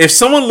 If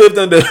someone lived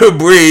under a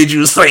bridge, it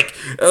was like,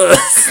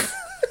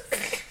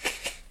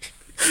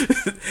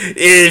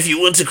 if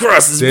you want to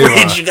cross this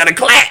bridge, you gotta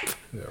clap.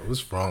 Yeah,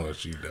 what's wrong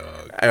with you,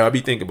 dog? I'll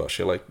be thinking about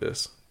shit like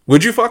this.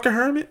 Would you fuck a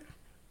hermit?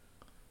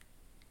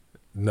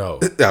 No.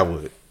 I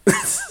would.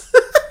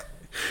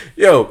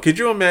 Yo, could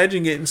you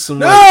imagine getting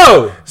some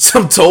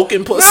some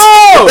token pussy?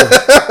 No!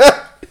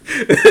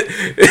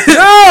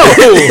 No!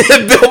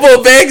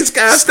 Bilbo Baggins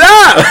guy,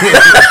 stop!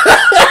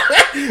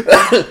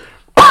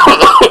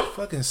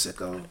 Fucking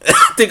sicko.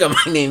 I think I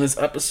might name this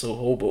episode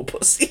Hobo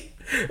Pussy.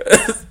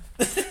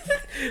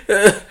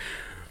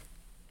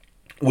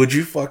 Would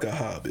you fuck a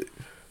hobbit?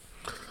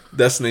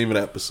 That's the name of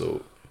the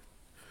episode.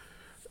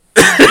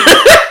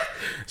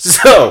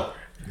 So,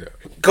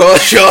 call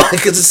Sean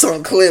because there's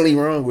something clearly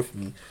wrong with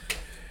me.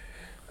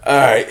 All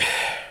right.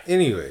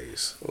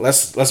 Anyways,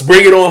 let's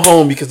bring it on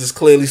home because there's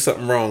clearly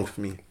something wrong with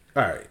me.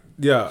 All right.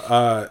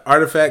 Yeah.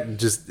 Artifact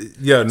just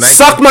Nike,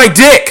 suck my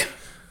dick.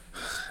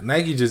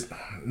 Nike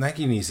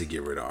needs to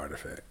get rid of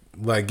Artifact.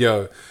 Like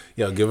yo,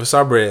 give us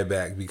our bread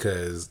back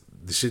because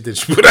the shit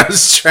that you put out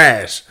is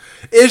trash.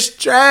 It's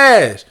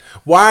trash.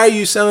 Why are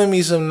you selling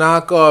me some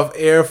knockoff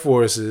Air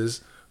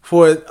Forces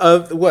for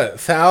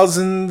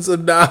thousands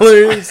of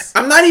dollars?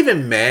 I'm not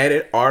even mad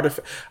at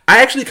Artifact.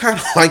 I actually kind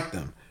of like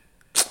them.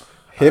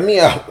 Hear me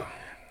out.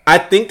 I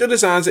think the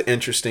designs are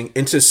interesting,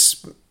 and to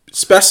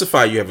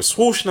specify you have a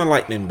swoosh and a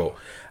lightning bolt.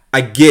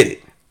 I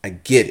get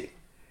it.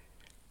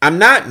 I'm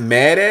not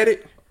mad at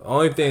it. The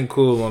only thing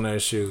cool on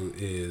that shoe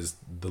is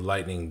the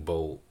lightning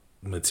bolt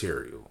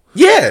material.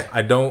 Yeah.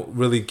 I don't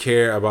really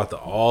care about the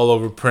all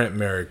over print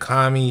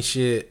Murakami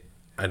shit.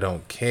 I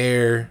don't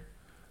care.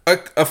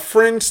 A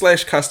friend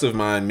 / customer of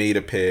mine made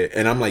a pair,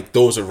 and I'm like,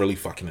 those are really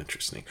fucking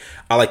interesting.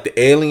 I like the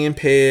alien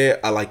pair.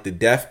 I like the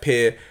death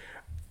pair.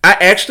 I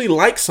actually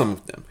like some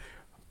of them.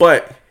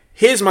 But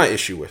here's my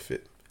issue with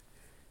it.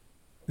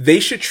 They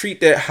should treat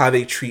that how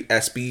they treat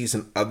SBs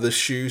and other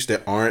shoes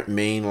that aren't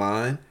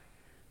mainline.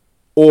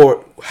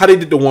 Or how they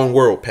did the One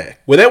World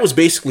pack. Where that was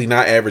basically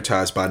not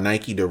advertised by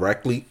Nike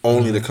directly.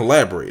 Only the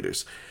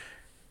collaborators.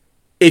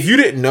 If you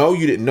didn't know,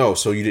 you didn't know.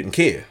 So you didn't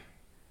care.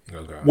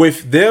 Okay.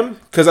 With them,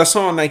 because I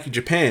saw on Nike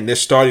Japan, they're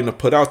starting to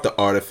put out the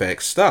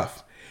Artifact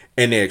stuff.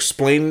 And they're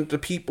explaining it to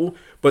people.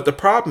 But the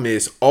problem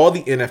is all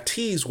the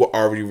NFTs were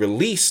already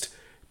released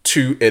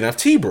to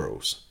NFT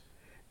bros.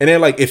 And they're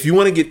like, if you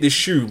want to get this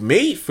shoe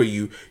made for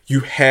you,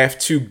 you have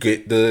to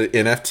get the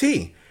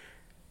NFT.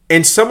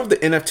 And some of the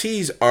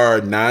NFTs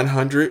are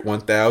 900,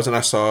 1,000.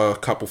 I saw a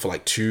couple for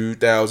like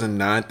 2,000,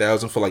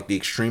 9,000 for like the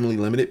extremely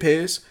limited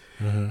pairs.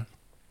 Mm-hmm.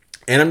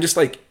 And I'm just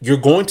like, you're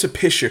going to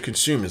piss your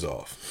consumers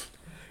off.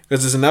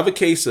 Because there's another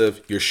case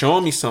of you're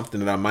showing me something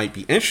that I might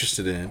be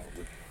interested in.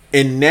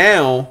 And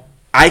now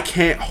I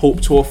can't hope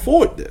to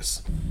afford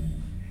this.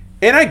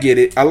 And I get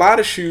it. A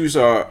lot of shoes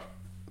are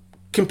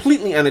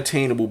completely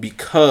unattainable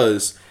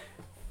because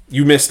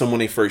you missed them when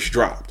they first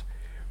dropped.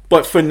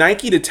 But for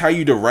Nike to tell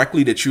you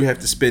directly that you have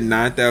to spend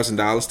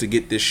 $9,000 to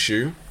get this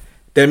shoe,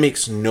 that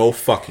makes no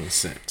fucking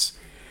sense.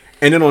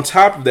 And then on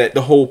top of that,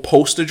 the whole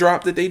poster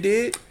drop that they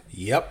did,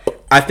 yep,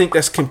 I think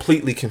that's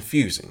completely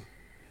confusing.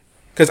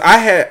 Because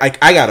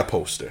I got a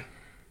poster.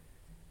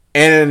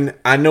 And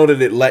I know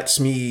that it lets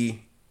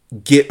me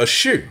get a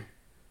shoe.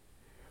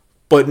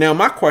 But now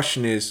my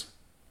question is,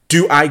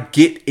 do I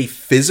get a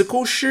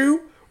physical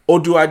shoe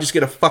or do I just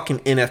get a fucking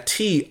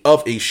NFT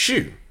of a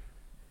shoe?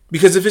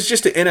 Because if it's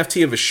just an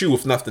NFT of a shoe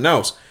with nothing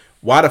else,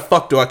 why the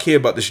fuck do I care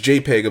about this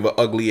JPEG of an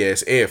ugly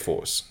ass Air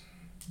Force?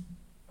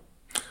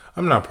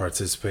 I'm not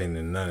participating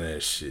in none of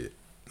that shit.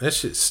 That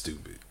shit's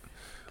stupid.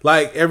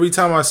 Like every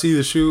time I see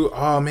the shoe,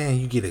 oh man,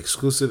 you get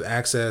exclusive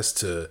access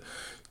to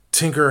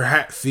Tinker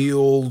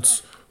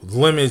Hatfield's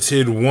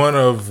limited one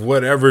of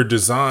whatever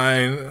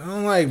design.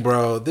 I'm like,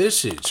 bro, this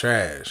shit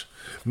trash.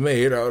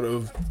 Made out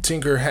of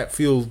Tinker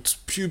Hatfield's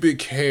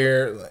pubic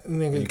hair.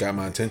 Nigga, you got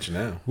my attention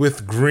now.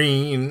 With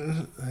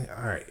green.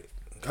 All right.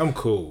 I'm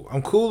cool.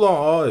 I'm cool on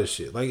all this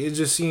shit. Like, it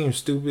just seems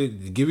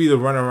stupid. Give you the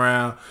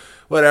runaround.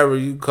 Whatever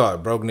you call it.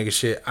 Broke nigga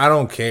shit. I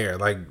don't care.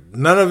 Like,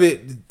 none of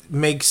it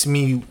makes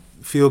me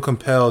feel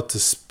compelled to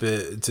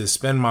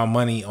spend my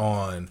money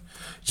on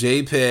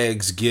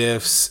JPEGs,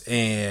 GIFs,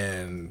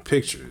 and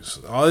pictures.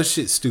 All this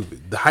shit's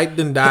stupid. The hype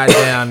done died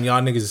down.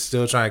 Y'all niggas is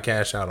still trying to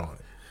cash out on it.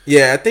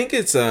 Yeah, I think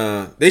it's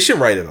they should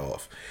write it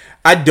off.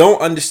 I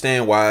don't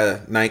understand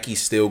why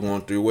Nike's still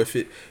going through with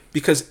it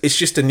because it's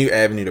just a new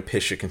avenue to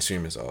piss your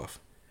consumers off.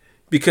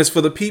 Because for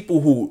the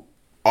people who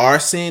are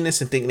seeing this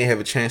and think they have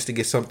a chance to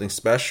get something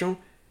special,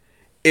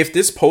 if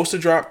this poster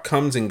drop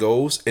comes and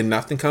goes and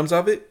nothing comes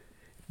of it,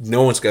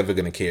 no one's ever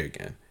going to care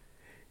again.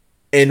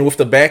 And with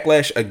the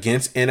backlash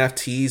against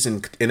NFTs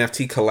and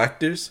NFT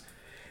collectors,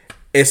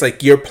 it's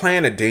like you're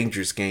playing a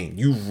dangerous game.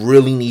 You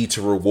really need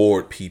to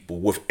reward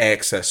people with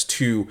access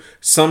to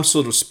some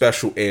sort of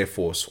special Air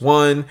Force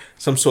One,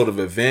 some sort of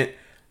event.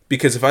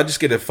 Because if I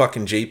just get a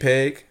fucking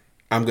JPEG,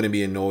 I'm going to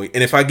be annoyed.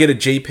 And if I get a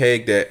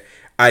JPEG that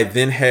I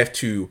then have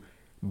to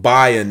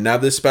buy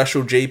another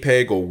special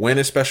JPEG or win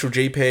a special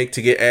JPEG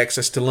to get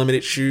access to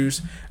limited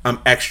shoes, I'm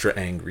extra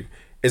angry.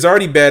 It's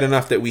already bad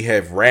enough that we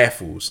have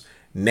raffles.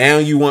 Now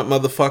you want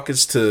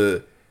motherfuckers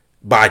to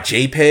buy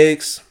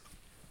JPEGs?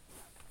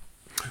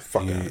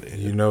 Fuck out of here.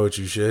 You know what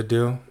you should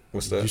do?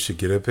 What's that? You should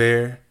get a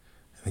pair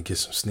and get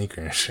some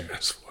sneaker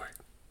insurance for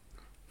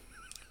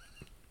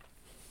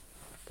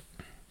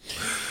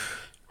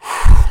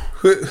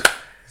it.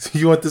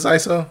 You want this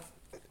ISO?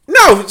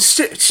 No,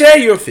 share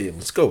your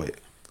feelings. Go ahead.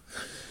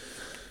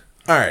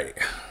 All right.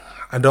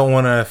 I don't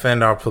want to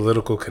offend our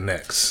political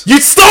connects. You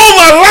stole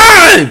my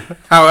line!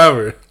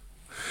 However,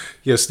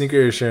 your sneaker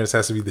insurance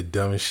has to be the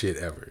dumbest shit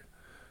ever.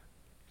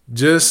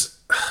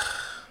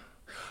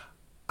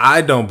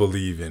 I don't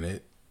believe in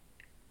it.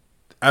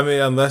 I mean,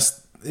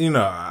 unless,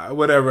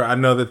 whatever. I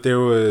know that there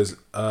was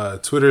a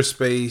Twitter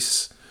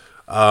space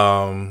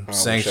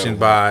sanctioned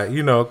by,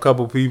 a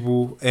couple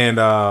people. And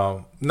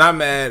not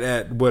mad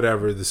at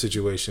whatever the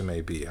situation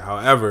may be.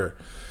 However,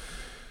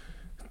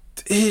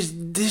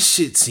 this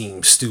shit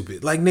seems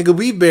stupid. Like, nigga,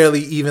 we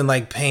barely even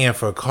paying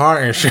for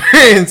car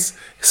insurance.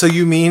 So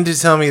you mean to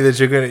tell me that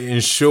you're gonna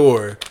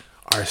insure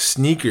our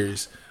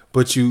sneakers,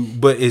 but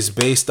it's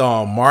based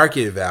on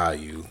market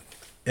value,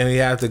 and we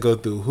have to go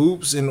through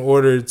hoops in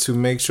order to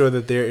make sure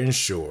that they're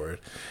insured?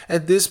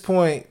 At this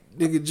point,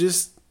 nigga,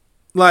 just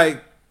nah.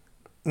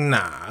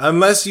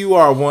 Unless you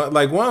are one of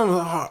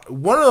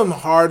them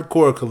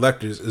hardcore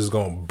collectors is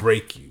gonna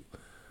break you.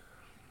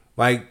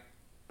 Like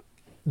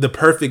the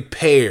perfect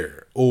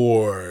pair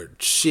or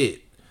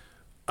shit.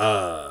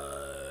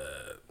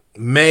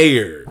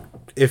 Mayer,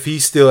 if he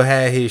still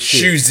had his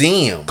shit.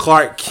 Shazam.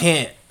 Clark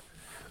Kent.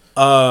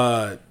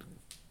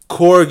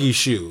 Corgi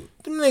shoe.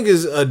 Them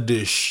niggas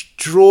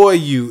destroy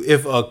you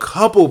if a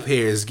couple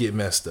pairs get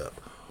messed up.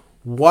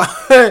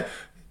 Why?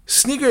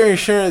 Sneaker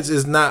insurance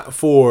is not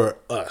for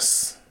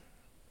us.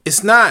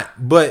 It's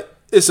not, but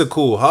it's a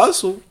cool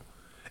hustle.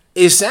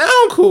 It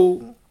sounds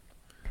cool,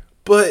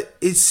 but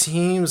it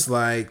seems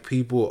like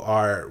people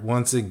are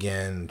once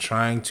again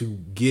trying to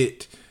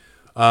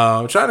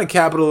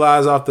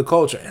capitalize off the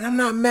culture. And I'm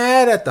not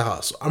mad at the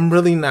hustle. I'm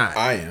really not.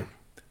 I am.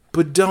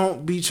 But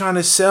don't be trying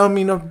to sell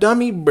me no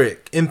dummy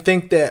brick and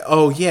think that,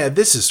 oh yeah,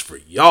 this is for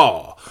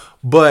y'all.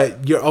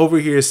 But you're over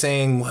here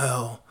saying,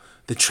 well,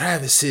 the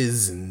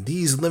Travises and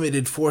these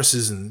limited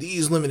forces and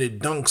these limited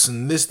dunks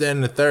and this, that,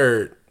 and the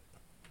third.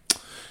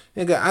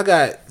 Nigga,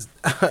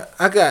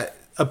 I got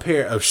a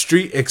pair of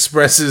Street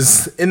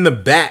Expresses in the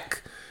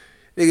back.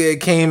 Nigga,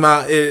 it came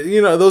out.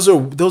 Those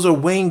are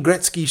Wayne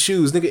Gretzky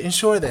shoes. Nigga,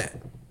 insure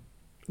that.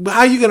 But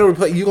how you gonna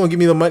replace? You gonna give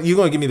me the money? You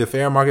gonna give me the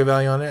fair market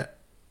value on that?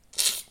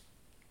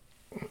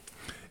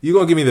 You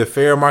gonna give me the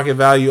fair market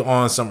value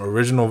on some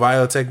original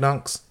Biotech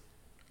dunks?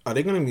 Are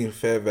they gonna be a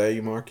fair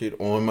value market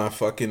on my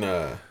fucking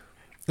and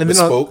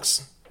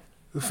spokes?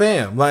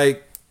 Fam,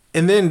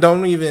 and then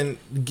don't even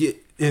get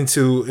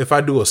into if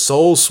I do a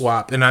soul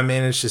swap and I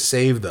manage to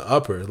save the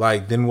upper,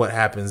 then what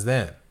happens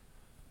then?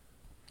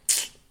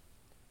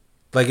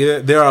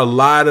 There are a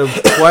lot of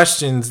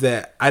questions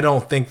that I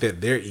don't think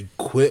that they're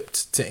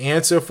equipped to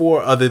answer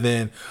for, other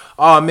than,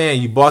 oh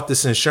man, you bought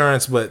this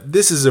insurance, but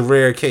this is a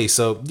rare case,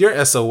 so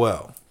you're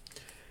SOL.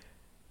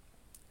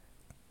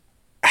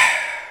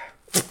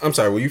 I'm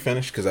sorry, were you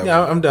finished?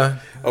 I'm done.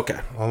 Okay.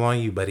 All on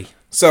you, buddy.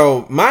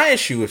 So, my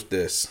issue with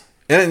this,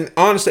 and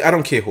honestly, I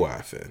don't care who I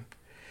offend.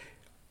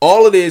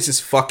 All it is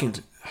fucking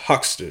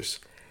hucksters.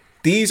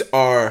 These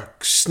are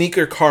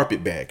sneaker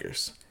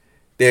carpetbaggers.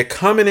 They're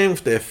coming in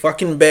with their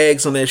fucking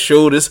bags on their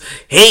shoulders.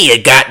 Hey,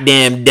 you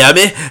goddamn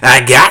dummy,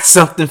 I got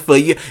something for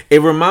you.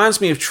 It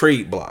reminds me of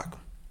Trade Block,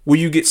 where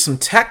you get some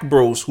tech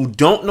bros who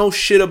don't know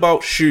shit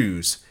about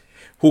shoes,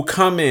 who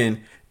come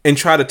in and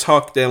try to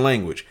talk their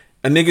language.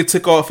 A nigga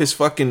took off his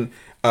fucking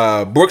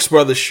Brooks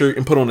Brothers shirt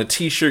and put on a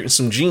t-shirt and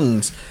some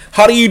jeans.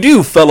 How do you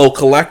do, fellow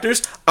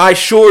collectors? I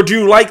sure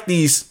do like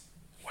these.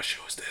 What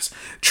shoe is this?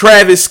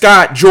 Travis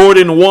Scott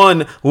Jordan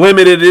 1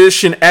 limited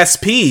edition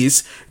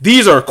SPs.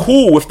 These are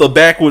cool with the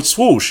backward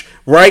swoosh.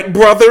 Right,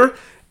 brother?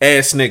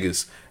 Ass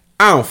niggas.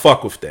 I don't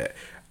fuck with that.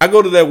 I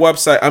go to that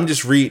website. I'm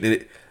just reading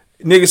it.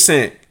 Niggas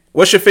saying,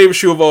 what's your favorite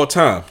shoe of all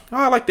time? Oh,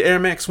 I like the Air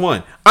Max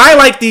 1. I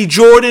like the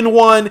Jordan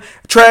 1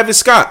 Travis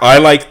Scott. I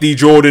like the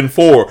Jordan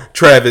 4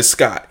 Travis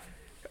Scott.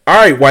 All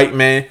right, white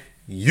man.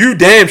 You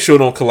damn sure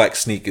don't collect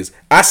sneakers.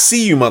 I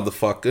see you,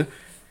 motherfucker.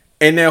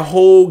 And their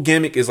whole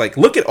gimmick is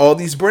look at all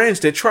these brands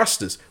that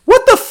trust us.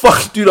 What the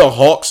fuck do the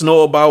Hawks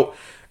know about?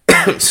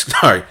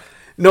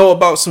 Know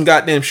about some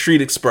goddamn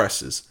Street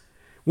Expresses?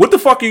 What the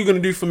fuck are you gonna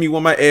do for me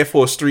when my Air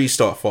Force 3s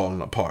start falling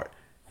apart?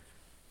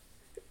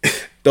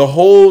 The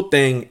whole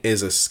thing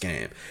is a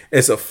scam.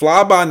 It's a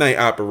fly-by-night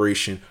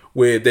operation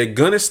where they're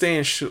gonna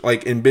stay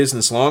in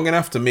business long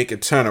enough to make a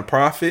ton of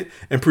profit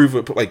and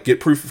get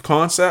proof of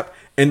concept,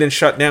 and then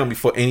shut down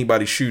before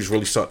anybody's shoes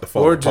really start to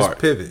fall apart. Or just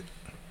pivot.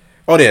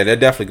 Oh yeah, they're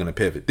definitely gonna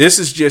pivot. This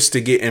is just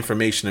to get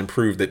information and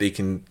prove that they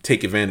can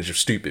take advantage of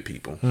stupid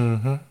people.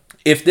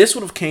 If this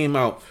would have came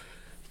out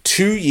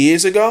 2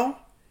 years ago,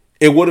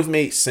 it would have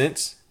made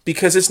sense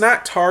because it's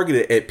not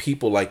targeted at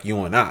people like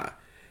you and I.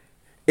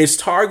 It's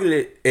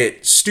targeted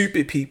at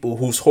stupid people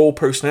whose whole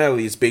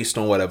personality is based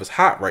on whatever's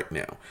hot right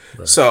now.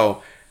 Right.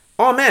 So,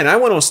 oh man, I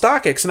went on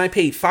StockX and I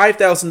paid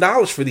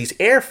 $5,000 for these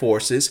Air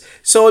Forces,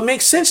 so it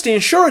makes sense to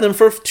insure them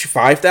for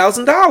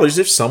 $5,000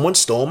 if someone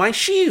stole my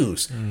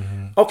shoes.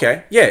 Mm-hmm.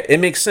 Okay, yeah, it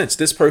makes sense.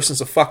 This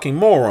person's a fucking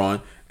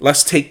moron.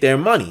 Let's take their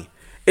money.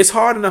 It's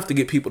hard enough to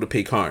get people to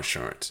pay car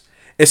insurance.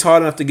 It's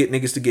hard enough to get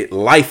niggas to get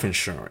life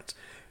insurance.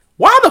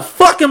 Why the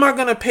fuck am I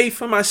going to pay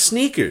for my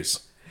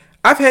sneakers?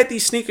 I've had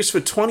these sneakers for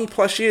 20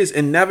 plus years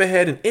and never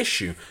had an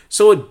issue.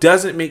 So it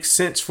doesn't make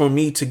sense for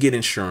me to get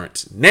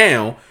insurance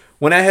now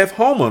when I have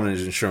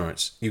homeowners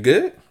insurance. You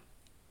good?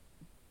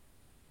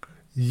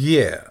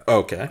 Yeah.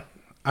 Okay.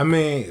 I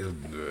mean,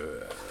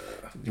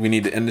 we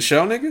need to end the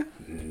show, nigga?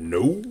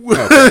 No.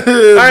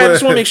 Okay. All right, I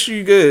just want to make sure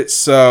you're good.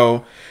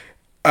 So,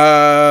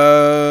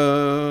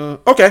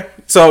 okay.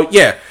 So,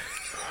 yeah.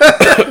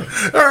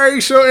 All right,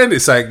 show ended.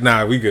 It's like,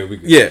 nah, we good.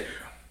 Yeah.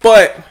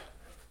 But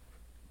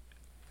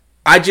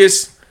I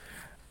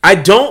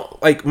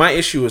don't like, my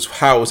issue is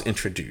how it was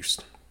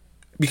introduced,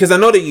 because I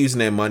know they're using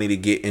their money to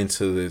get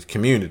into the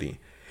community,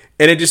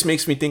 and it just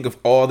makes me think of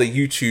all the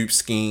YouTube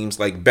schemes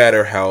like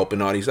BetterHelp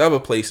and all these other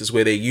places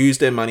where they use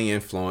their money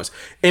influence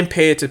and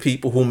pay it to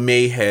people who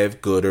may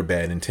have good or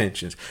bad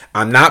intentions.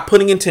 I'm not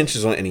putting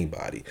intentions on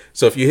anybody,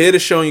 so if you hear the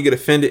show and you get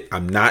offended,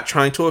 I'm not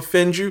trying to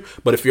offend you,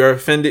 but if you're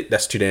offended,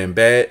 that's too damn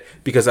bad,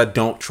 because I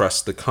don't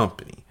trust the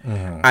company.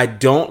 Mm-hmm. I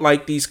don't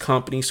like these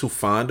companies who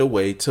find a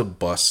way to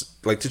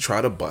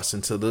try to bust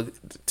into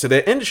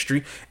their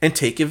industry and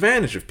take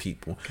advantage of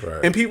people.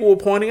 Right. And people were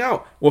pointing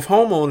out, with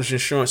homeowners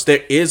insurance,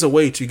 there is a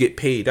way to get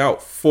paid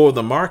out for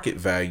the market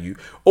value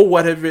or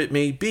whatever it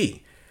may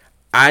be.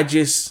 I'm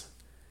too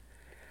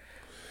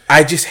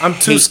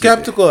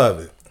skeptical of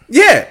it.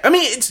 Yeah, I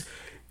mean,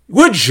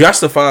 we're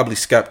justifiably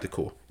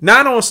skeptical.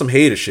 Not on some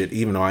hater shit,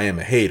 even though I am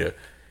a hater.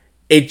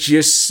 It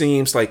just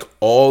seems like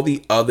all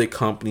the other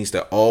companies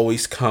that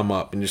always come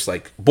up and just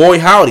like, boy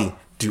howdy,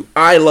 do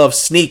I love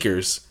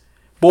sneakers.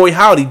 Boy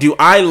howdy, do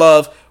I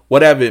love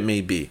whatever it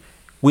may be.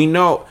 We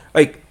know,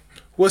 like,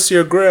 what's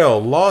your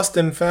grail? Lost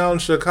and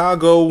found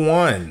Chicago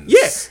ones.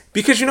 Yeah,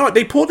 because you know what?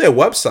 They pulled their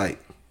website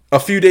a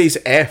few days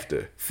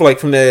after,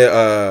 from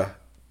their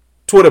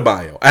Twitter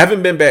bio. I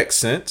haven't been back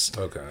since.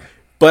 Okay.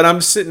 But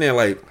I'm sitting there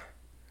like,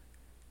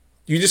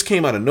 you just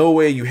came out of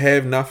nowhere, you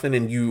have nothing,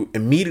 and you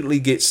immediately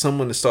get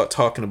someone to start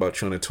talking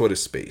about you on a Twitter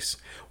space.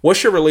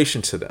 What's your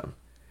relation to them?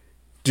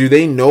 Do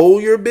they know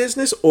your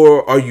business,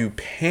 or are you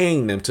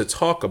paying them to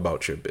talk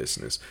about your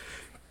business?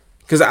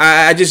 Because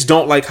I just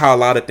don't like how a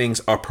lot of things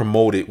are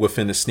promoted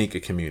within the sneaker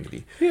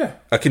community. Yeah.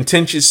 A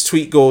contentious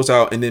tweet goes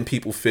out, and then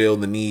people feel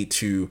the need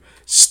to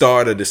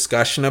start a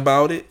discussion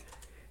about it.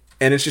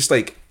 And it's just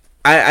like,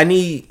 I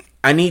need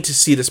to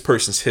see this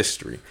person's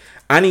history.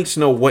 I need to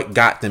know what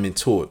got them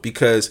into it,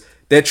 because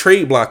that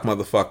trade block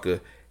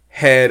motherfucker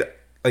had,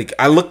 like,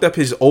 I looked up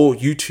his old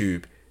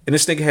YouTube, and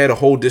this nigga had a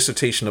whole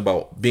dissertation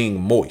about being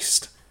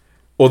moist,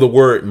 or the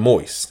word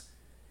moist.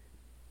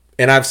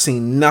 And I've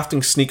seen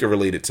nothing sneaker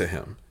related to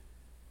him.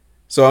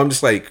 So I'm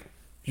just like,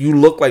 you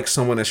look like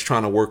someone that's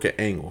trying to work an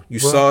angle. You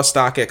saw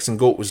StockX and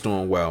GOAT was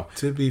doing well.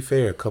 To be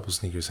fair, a couple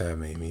sneakers have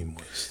made me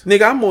moist.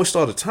 Nigga, I'm moist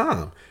all the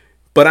time,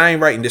 but I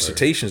ain't writing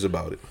dissertations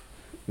about it.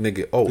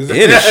 Nigga, and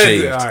it's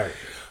shaved. All right.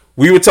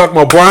 We were talking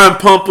about Brian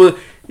Pumper.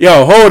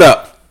 Yo, hold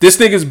up. This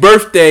nigga's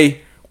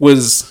birthday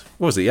was,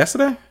 what was it,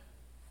 yesterday?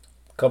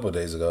 Couple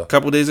days ago.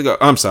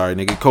 I'm sorry,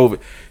 nigga, COVID.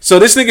 So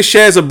this nigga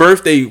shares a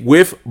birthday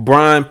with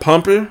Brian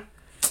Pumper,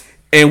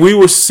 and we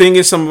were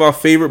singing some of our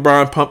favorite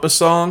Brian Pumper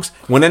songs.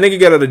 When that nigga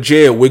got out of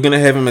jail, we're going to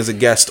have him as a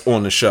guest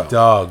on the show.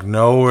 Dog,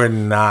 no, we're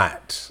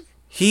not.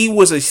 He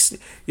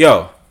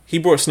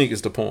brought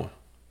sneakers to porn.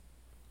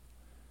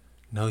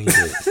 No, he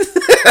didn't.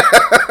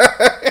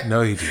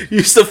 No, he didn't.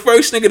 You're the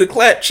first nigga to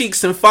clap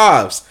cheeks in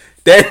fives.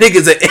 That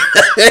nigga's an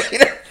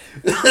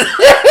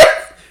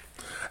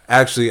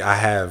Actually, I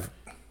have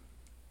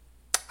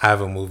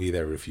a movie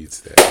that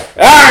refutes that.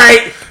 All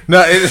right.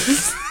 No,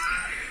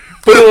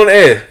 put it on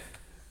air.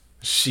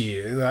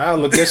 Shit, I'll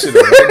look that shit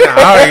up right now.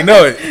 I already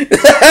know it.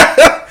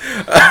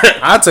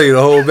 I'll tell you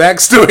the whole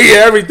backstory of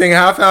everything,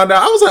 how I found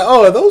out. I was like,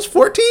 oh, are those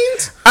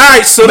 14s? All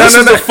right, so this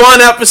is a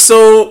fun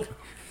episode.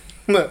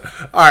 All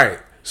right,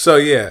 so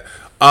yeah.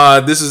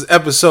 This is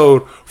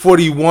episode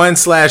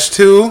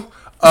 41/2.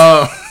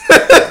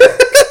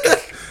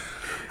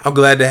 I'm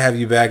glad to have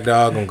you back,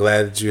 dog. I'm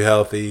glad that you're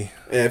healthy.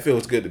 Yeah, it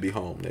feels good to be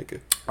home,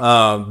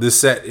 nigga. This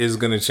set is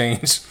gonna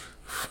change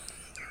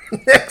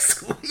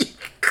next week.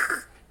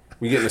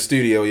 We get in the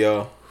studio,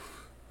 y'all.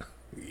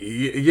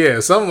 Yeah,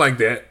 something like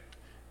that.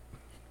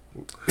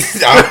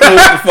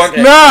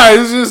 Nah,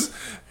 it's just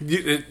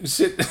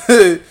shit.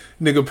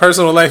 Nigga,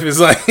 personal life is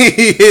like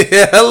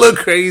hella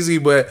crazy,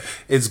 but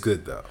it's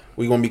good though.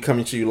 We gonna be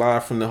coming to you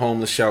live from the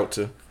homeless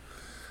shelter.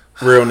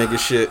 Real nigga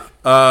shit.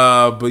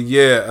 But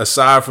yeah,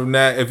 aside from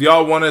that, if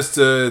y'all want us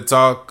to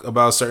talk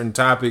about certain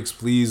topics,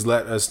 please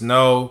let us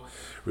know.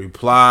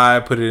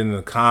 Reply, put it in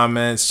the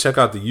comments. Check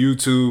out the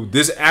YouTube.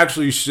 This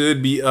actually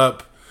should be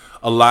up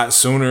a lot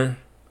sooner.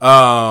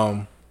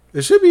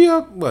 It should be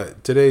up.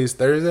 What? Today's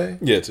Thursday.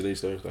 Yeah,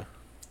 today's Thursday.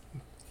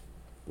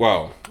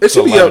 Wow, it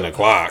should be 11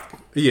 o'clock.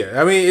 Yeah,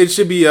 I mean it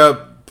should be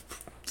up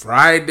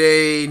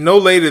Friday, no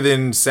later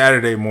than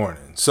Saturday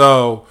morning.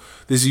 So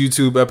this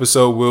YouTube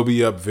episode will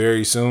be up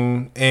very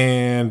soon,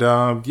 and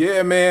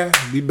yeah, man,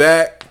 be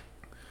back.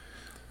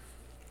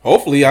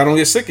 Hopefully, I don't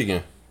get sick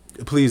again.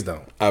 Please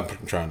don't. I'm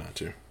trying not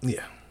to.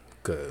 Yeah,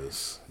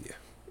 cause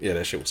yeah,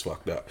 that shit was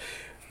fucked up.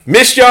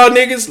 Miss y'all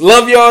niggas,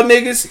 love y'all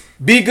niggas.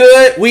 Be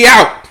good. We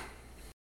out.